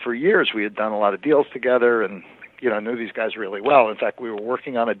known them for years. We had done a lot of deals together and, knew these guys really well. In fact, we were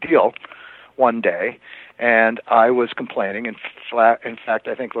working on a deal one day, and I was complaining. In fact,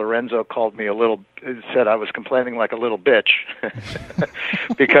 I think Lorenzo called me said I was complaining like a little bitch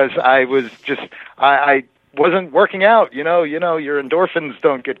because I was just, I wasn't working out. Your endorphins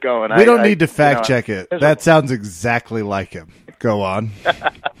don't get going. We don't need to fact check it. That sounds exactly like him. Go on.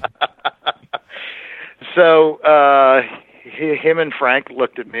 So him and Frank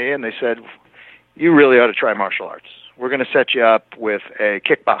looked at me and they said, "You really ought to try martial arts. We're going to set you up with a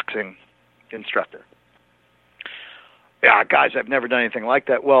kickboxing instructor." Yeah, guys, I've never done anything like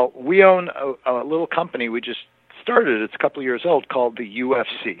that. Well, we own a little company. We just started. It's a couple of years old, called the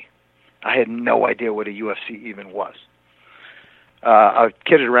UFC. I had no idea what a UFC even was. I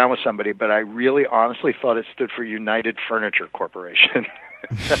kidded around with somebody, but I really honestly thought it stood for United Furniture Corporation.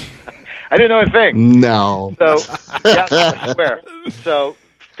 I didn't know a thing. No. So, yeah, I swear. So,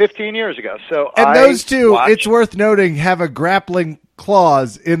 15 years ago. And those two, it's worth noting, have a grappling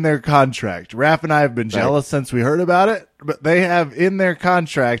clause in their contract. Raph and I have been jealous since we heard about it, but they have in their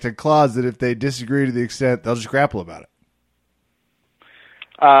contract a clause that if they disagree to the extent, they'll just grapple about it.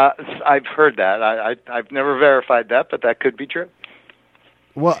 I've heard that. I've never verified that, but that could be true.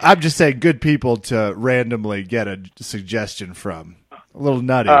 Well, I'm just saying good people to randomly get a suggestion from. A little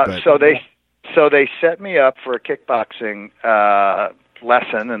nutty, but... So they set me up for a kickboxing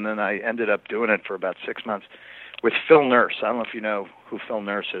lesson, and then I ended up doing it for about 6 months with Phil Nurse. I don't know if you know who Phil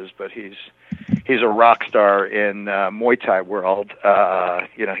Nurse is, but he's a rock star in Muay Thai world.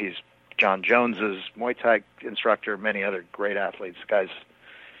 He's John Jones's Muay Thai instructor, many other great athletes. Guy's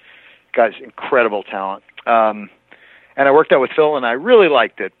incredible talent. And I worked out with Phil, and I really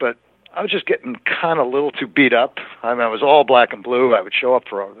liked it, but I was just getting kind of a little too beat up. I mean, I was all black and blue. I would show up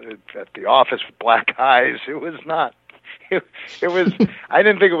at the office with black eyes. It was not. It was. I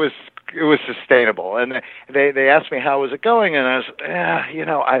didn't think it was sustainable. And they asked me how was it going, and I was,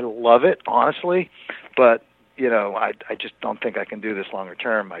 I love it honestly, but I just don't think I can do this longer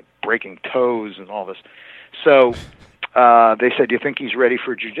term. I'm breaking toes and all this. So they said, "Do you think he's ready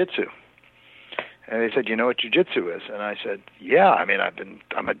for jiu-jitsu?" And they said, "You know what jiu-jitsu is?" And I said, "Yeah, I mean,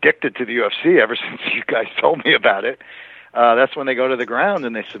 I'm addicted to the UFC ever since you guys told me about it. That's when they go to the ground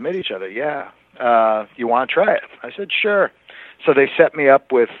and they submit each other. Yeah. You want to try it?" I said, "Sure." So they set me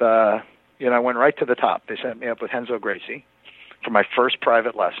up with, I went right to the top. They set me up with Renzo Gracie for my first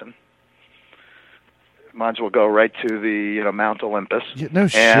private lesson. Might as well go right to the, Mount Olympus. Yeah, no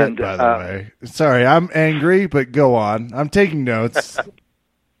shit, by the way. Sorry, I'm angry, but go on. I'm taking notes.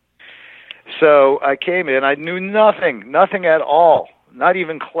 So I came in. I knew nothing at all, not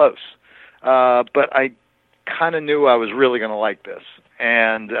even close. But I kind of knew I was really going to like this.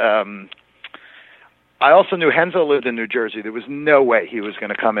 And I also knew Renzo lived in New Jersey. There was no way he was going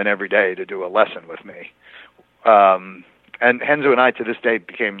to come in every day to do a lesson with me. And Renzo and I, to this day,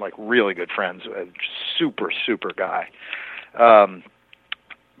 became like really good friends. Super, super guy.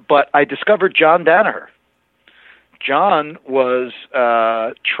 But I discovered John Danaher. John was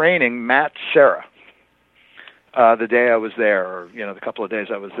training Matt Serra the day I was there, or the couple of days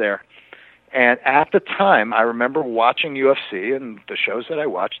I was there. And at the time, I remember watching UFC, and the shows that I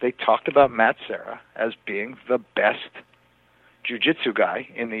watched, they talked about Matt Serra as being the best jiu-jitsu guy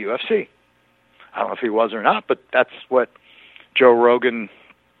in the UFC. I don't know if he was or not, but that's what Joe Rogan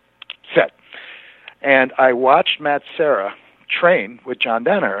said. And I watched Matt Serra train with John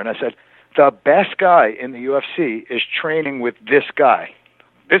Danaher, and I said, the best guy in the UFC is training with this guy.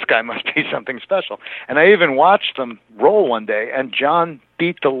 This guy must be something special. And I even watched them roll one day, and John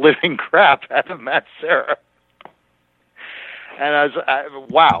beat the living crap out of Matt Serra. And I was,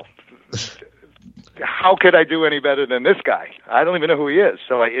 wow, how could I do any better than this guy? I don't even know who he is.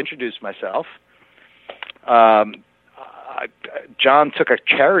 So I introduced myself. John took a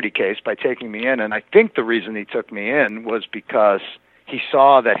charity case by taking me in, and I think the reason he took me in was because he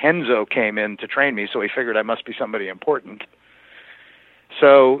saw that Renzo came in to train me, so he figured I must be somebody important.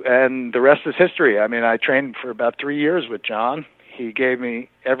 So, and the rest is history. I mean, I trained for about 3 years with John. He gave me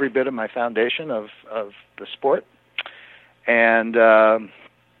every bit of my foundation of the sport. And, I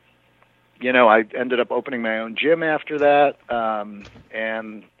ended up opening my own gym after that.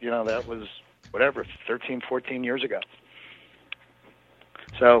 And, that was, 13, 14 years ago.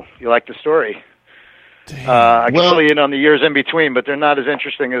 So, you like the story? I can fill you in on the years in between, but they're not as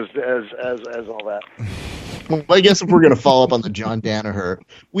interesting as all that. Well, I guess if we're going to follow up on the John Danaher,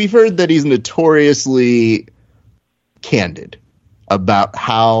 we've heard that he's notoriously candid about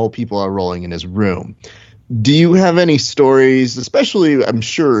how people are rolling in his room. Do you have any stories, especially, I'm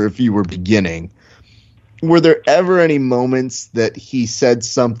sure, if you were beginning, were there ever any moments that he said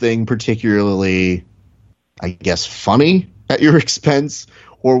something particularly, I guess, funny at your expense?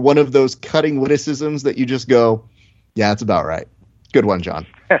 Or one of those cutting witticisms that you just go, yeah, that's about right. Good one, John.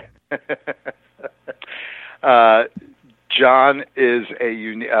 John is a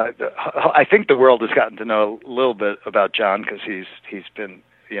unique. I think the world has gotten to know a little bit about John because he's been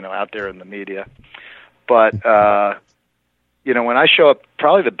out there in the media. But when I show up,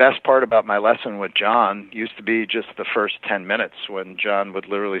 probably the best part about my lesson with John used to be just the first 10 minutes when John would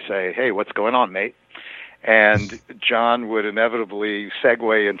literally say, "Hey, what's going on, mate?" And John would inevitably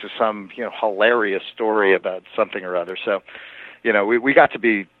segue into some, hilarious story about something or other. So, we got to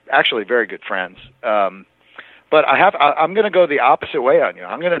be actually very good friends. But I'm going to go the opposite way on you.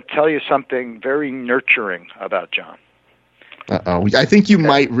 I'm going to tell you something very nurturing about John. Uh-oh. I think you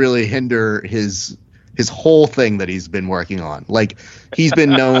might really hinder his whole thing that he's been working on. Like, he's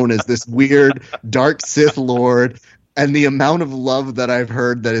been known as this weird dark Sith Lord. And the amount of love that I've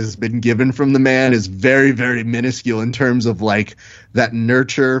heard that has been given from the man is very, very minuscule in terms of like that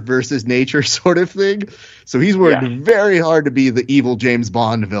nurture versus nature sort of thing. So he's worked very hard to be the evil James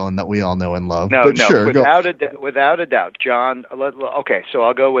Bond villain that we all know and love. Sure, without a doubt, John. Okay, so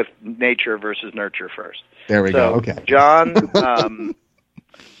I'll go with nature versus nurture first. There we go. Okay, John.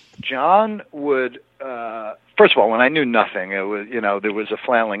 John would. First of all, when I knew nothing, it was, there was a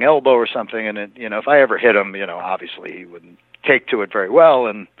flailing elbow or something, and it, if I ever hit him, obviously he wouldn't take to it very well,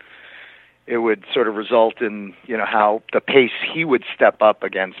 and it would sort of result in, how the pace he would step up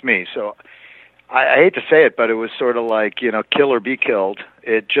against me. So I hate to say it, but it was sort of like, kill or be killed.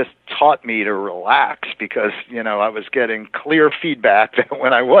 It just taught me to relax because, I was getting clear feedback that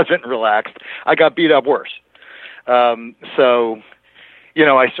when I wasn't relaxed, I got beat up worse. So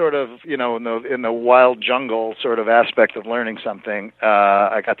I sort of, in the wild jungle sort of aspect of learning something,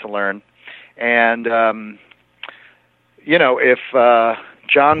 I got to learn. And, if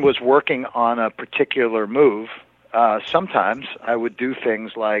John was working on a particular move, sometimes I would do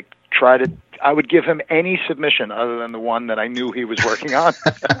things like I would give him any submission other than the one that I knew he was working on.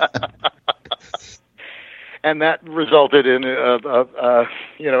 And that resulted in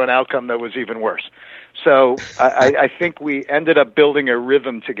an outcome that was even worse. So I think we ended up building a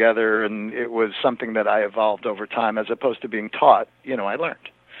rhythm together, and it was something that I evolved over time as opposed to being taught. I learned.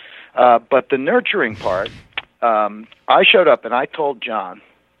 But the nurturing part, I showed up and I told John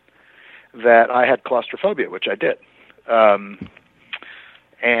that I had claustrophobia, which I did.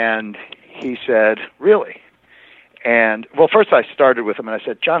 And he said, "Really?" And, well, first I started with him and I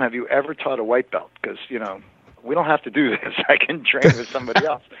said, "John, have you ever taught a white belt?" Because, we don't have to do this. I can train with somebody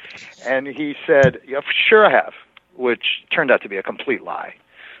else. And he said, yeah, sure I have, which turned out to be a complete lie.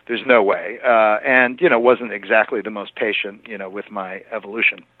 There's no way. And, wasn't exactly the most patient, with my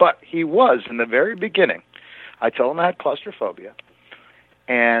evolution. But he was in the very beginning. I told him I had claustrophobia.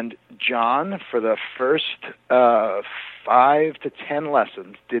 And John, for the first 5 to 10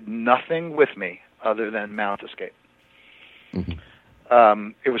 lessons, did nothing with me other than mount escape. Mm-hmm.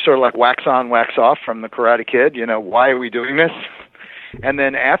 It was sort of like wax on, wax off from the Karate Kid. Why are we doing this? And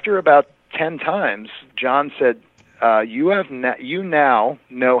then after about 10 times, John said, you now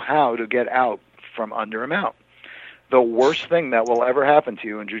know how to get out from under a mount. The worst thing that will ever happen to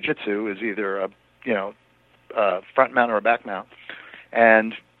you in jiu-jitsu is either a front mount or a back mount.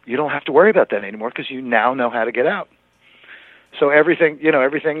 And you don't have to worry about that anymore because you now know how to get out. So everything,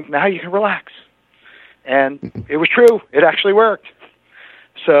 now you can relax. And it was true. It actually worked.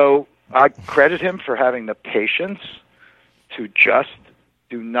 So I credit him for having the patience to just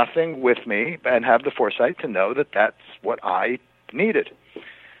do nothing with me and have the foresight to know that that's what I needed.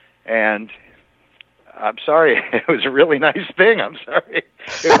 And I'm sorry, it was a really nice thing. I'm sorry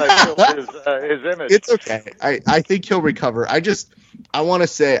if I killed his image. It's okay. I think he'll recover. I want to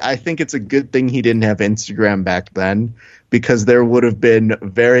say I think it's a good thing he didn't have Instagram back then, because there would have been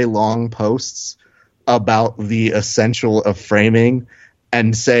very long posts about the essential of framing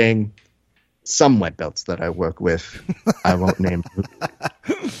and saying some white belts that I work with, I won't name who,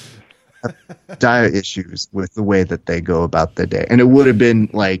 dire issues with the way that they go about their day. And it would have been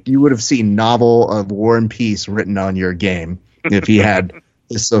like, you would have seen Novel of War and Peace written on your game if he had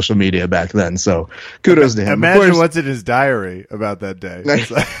his social media back then. So kudos to him. Imagine what's in his diary about that day.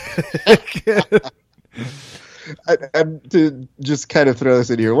 To just kind of throw this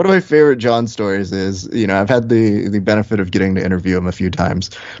in here, one of my favorite John stories is, I've had the benefit of getting to interview him a few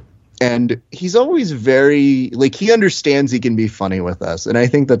times. And he's always very, he understands he can be funny with us. And I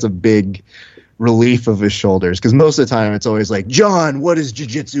think that's a big relief of his shoulders, because most of the time it's always like, John, what does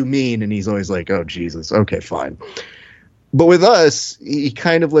jiu-jitsu mean? And he's always like, oh, Jesus, okay, fine. But with us, he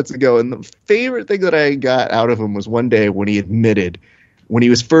kind of lets it go. And the favorite thing that I got out of him was one day when he admitted, when he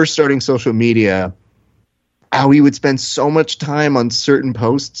was first starting social media, how he would spend so much time on certain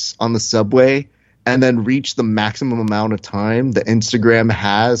posts on the subway and then reach the maximum amount of time that Instagram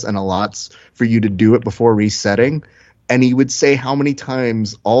has and allots for you to do it before resetting. And he would say how many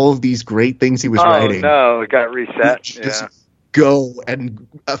times all of these great things he was writing. Oh, no, it got reset. Just go and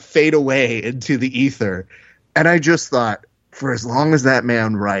fade away into the ether. And I just thought, for as long as that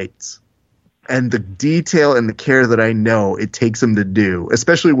man writes, and the detail and the care that I know it takes him to do,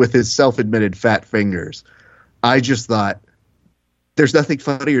 especially with his self-admitted fat fingers, I just thought, there's nothing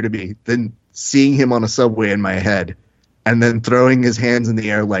funnier to me than seeing him on a subway in my head and then throwing his hands in the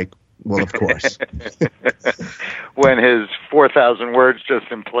air like, well, of course. When his 4,000 words just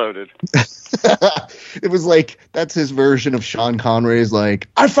imploded. It was like, that's his version of Sean Connery's like,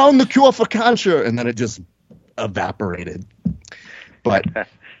 I found the cure for cancer, and then it just evaporated. But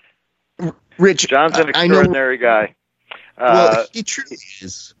Rich, John's an extraordinary guy. Well, he truly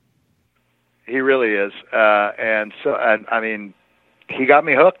is. He really is. And I mean, he got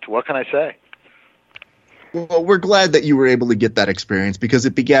me hooked. What can I say? Well, we're glad that you were able to get that experience, because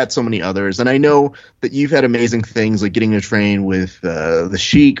it begat so many others. And I know that you've had amazing things like getting to train with the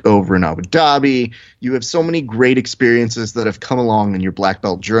Sheik over in Abu Dhabi. You have so many great experiences that have come along in your black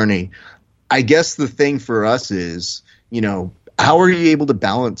belt journey. I guess the thing for us is, how are you able to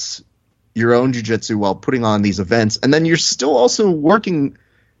balance your own jiu-jitsu while putting on these events? And then you're still also working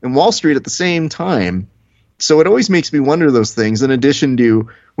in Wall Street at the same time. So it always makes me wonder those things. In addition to,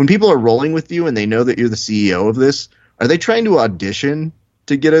 when people are rolling with you and they know that you're the CEO of this, are they trying to audition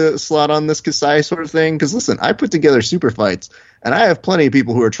to get a slot on this Kasai sort of thing? Because listen, I put together super fights, and I have plenty of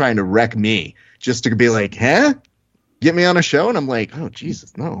people who are trying to wreck me just to be like, huh? Get me on a show? And I'm like, oh,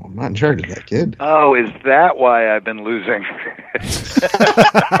 Jesus, no, I'm not in charge of that, kid. Oh, is that why I've been losing?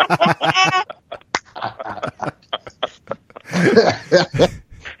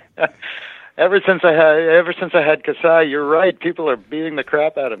 Ever since I had Kasai, you're right. People are beating the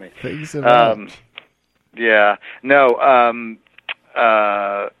crap out of me. Yeah. No.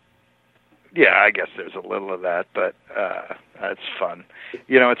 Yeah. I guess there's a little of that, but it's fun.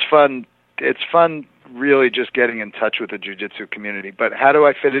 It's fun. Really, just getting in touch with the jiu-jitsu community. But how do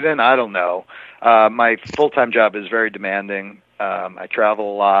I fit it in? I don't know. My full-time job is very demanding. I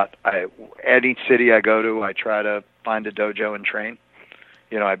travel a lot. Any city I go to, I try to find a dojo and train.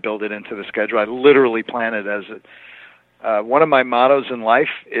 I build it into the schedule. I literally plan it as one of my mottos in life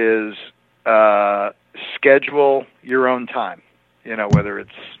is schedule your own time. Whether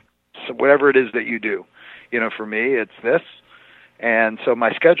it's whatever it is that you do, For me, it's this. And so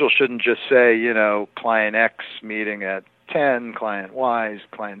my schedule shouldn't just say, client X meeting at 10, client Y's,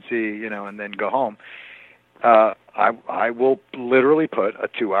 client Z, and then go home. I will literally put a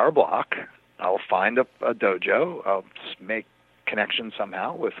 2-hour block. I'll find a dojo. I'll make connections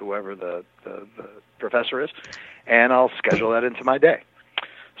somehow with whoever the professor is, and I'll schedule that into my day.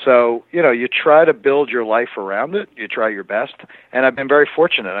 So, you try to build your life around it. You try your best. And I've been very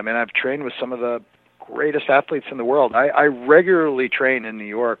fortunate. I mean, I've trained with some of the greatest athletes in the world. I regularly train in New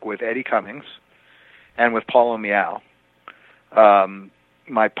York with Eddie Cummings and with Paulo Miao.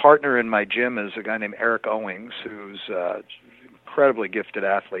 My partner in my gym is a guy named Eric Owings, who's an incredibly gifted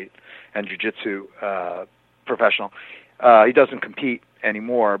athlete and jiu-jitsu professional. He doesn't compete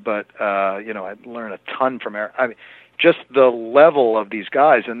anymore, but, I learn a ton from Eric. I mean, just the level of these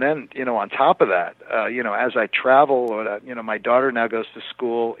guys. And then, on top of that, as I travel, my daughter now goes to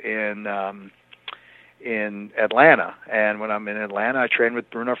school in Atlanta. And when I'm in Atlanta, I train with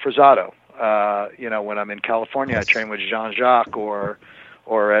Bruno Frazzato. When I'm in California, I train with Jean-Jacques or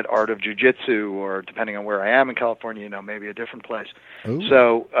at Art of Jiu-Jitsu, or depending on where I am in California, maybe a different place. Ooh.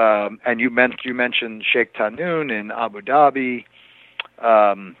 So, and you mentioned Sheikh Tahnoon in Abu Dhabi.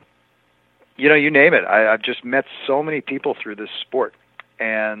 You name it. I've just met so many people through this sport.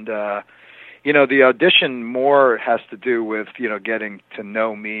 And, the audition more has to do with, getting to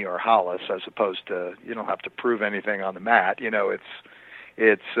know me or Hollis, as opposed to, you don't have to prove anything on the mat.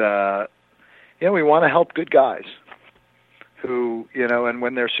 It's we want to help good guys who, and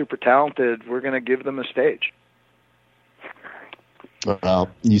when they're super talented, we're going to give them a stage. Well,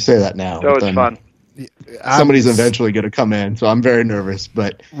 you say that now. So it's fun. Somebody's eventually going to come in, so I'm very nervous,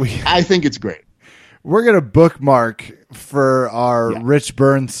 but I think it's great. We're going to bookmark for our Rich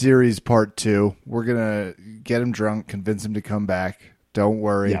Burns series part 2. We're going to get him drunk, convince him to come back. Don't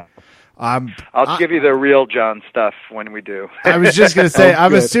worry. Yeah. I'll give you the real John stuff when we do. I was just going to say,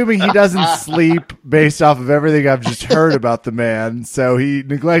 I'm assuming he doesn't sleep based off of everything I've just heard about the man. So he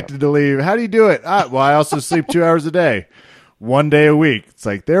neglected to leave. How do you do it? Well, I also sleep 2 hours a day, 1 day a week. It's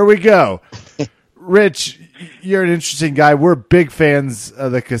like, there we go. Rich, you're an interesting guy. We're big fans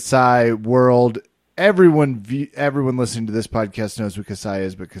of the Kasai world. Everyone listening to this podcast knows what Kasai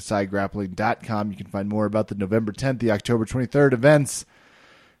is, but KasaiGrappling.com. You can find more about the November 10th, the October 23rd events.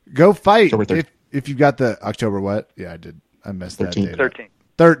 Go fight. If you've got the October what? Yeah, I did. I messed 13th. That date.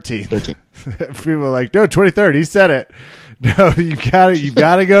 13th. People are like, no, 23rd. He said it. No, you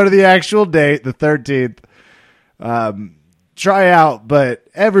got to go to the actual date, the 13th. Try out, but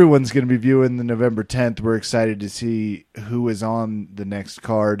everyone's going to be viewing the November 10th. We're excited to see who is on the next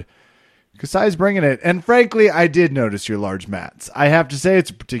card. Kasai's bringing it. And frankly, I did notice your large mats. I have to say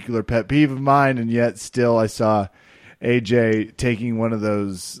it's a particular pet peeve of mine, and yet still I saw AJ taking one of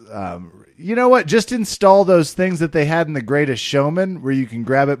those. You know what? Just install those things that they had in The Greatest Showman where you can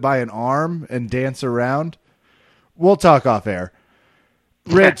grab it by an arm and dance around. We'll talk off air.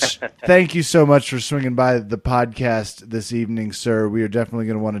 Rich, thank you so much for swinging by the podcast this evening, sir. We are definitely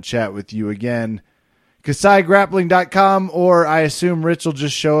going to want to chat with you again. KasaiGrappling.com, or I assume Rich will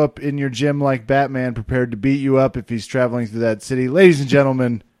just show up in your gym like Batman, prepared to beat you up if he's traveling through that city. Ladies and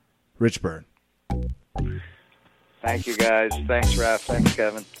gentlemen, Rich Byrne. Thank you, guys. Thanks, Raph. Thanks,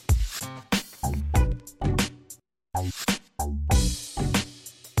 Kevin.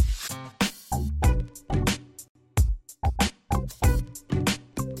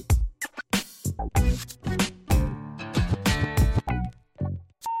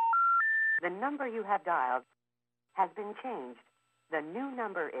 The number you have dialed has been changed. The new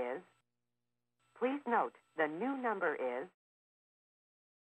number is... Please note, the new number is...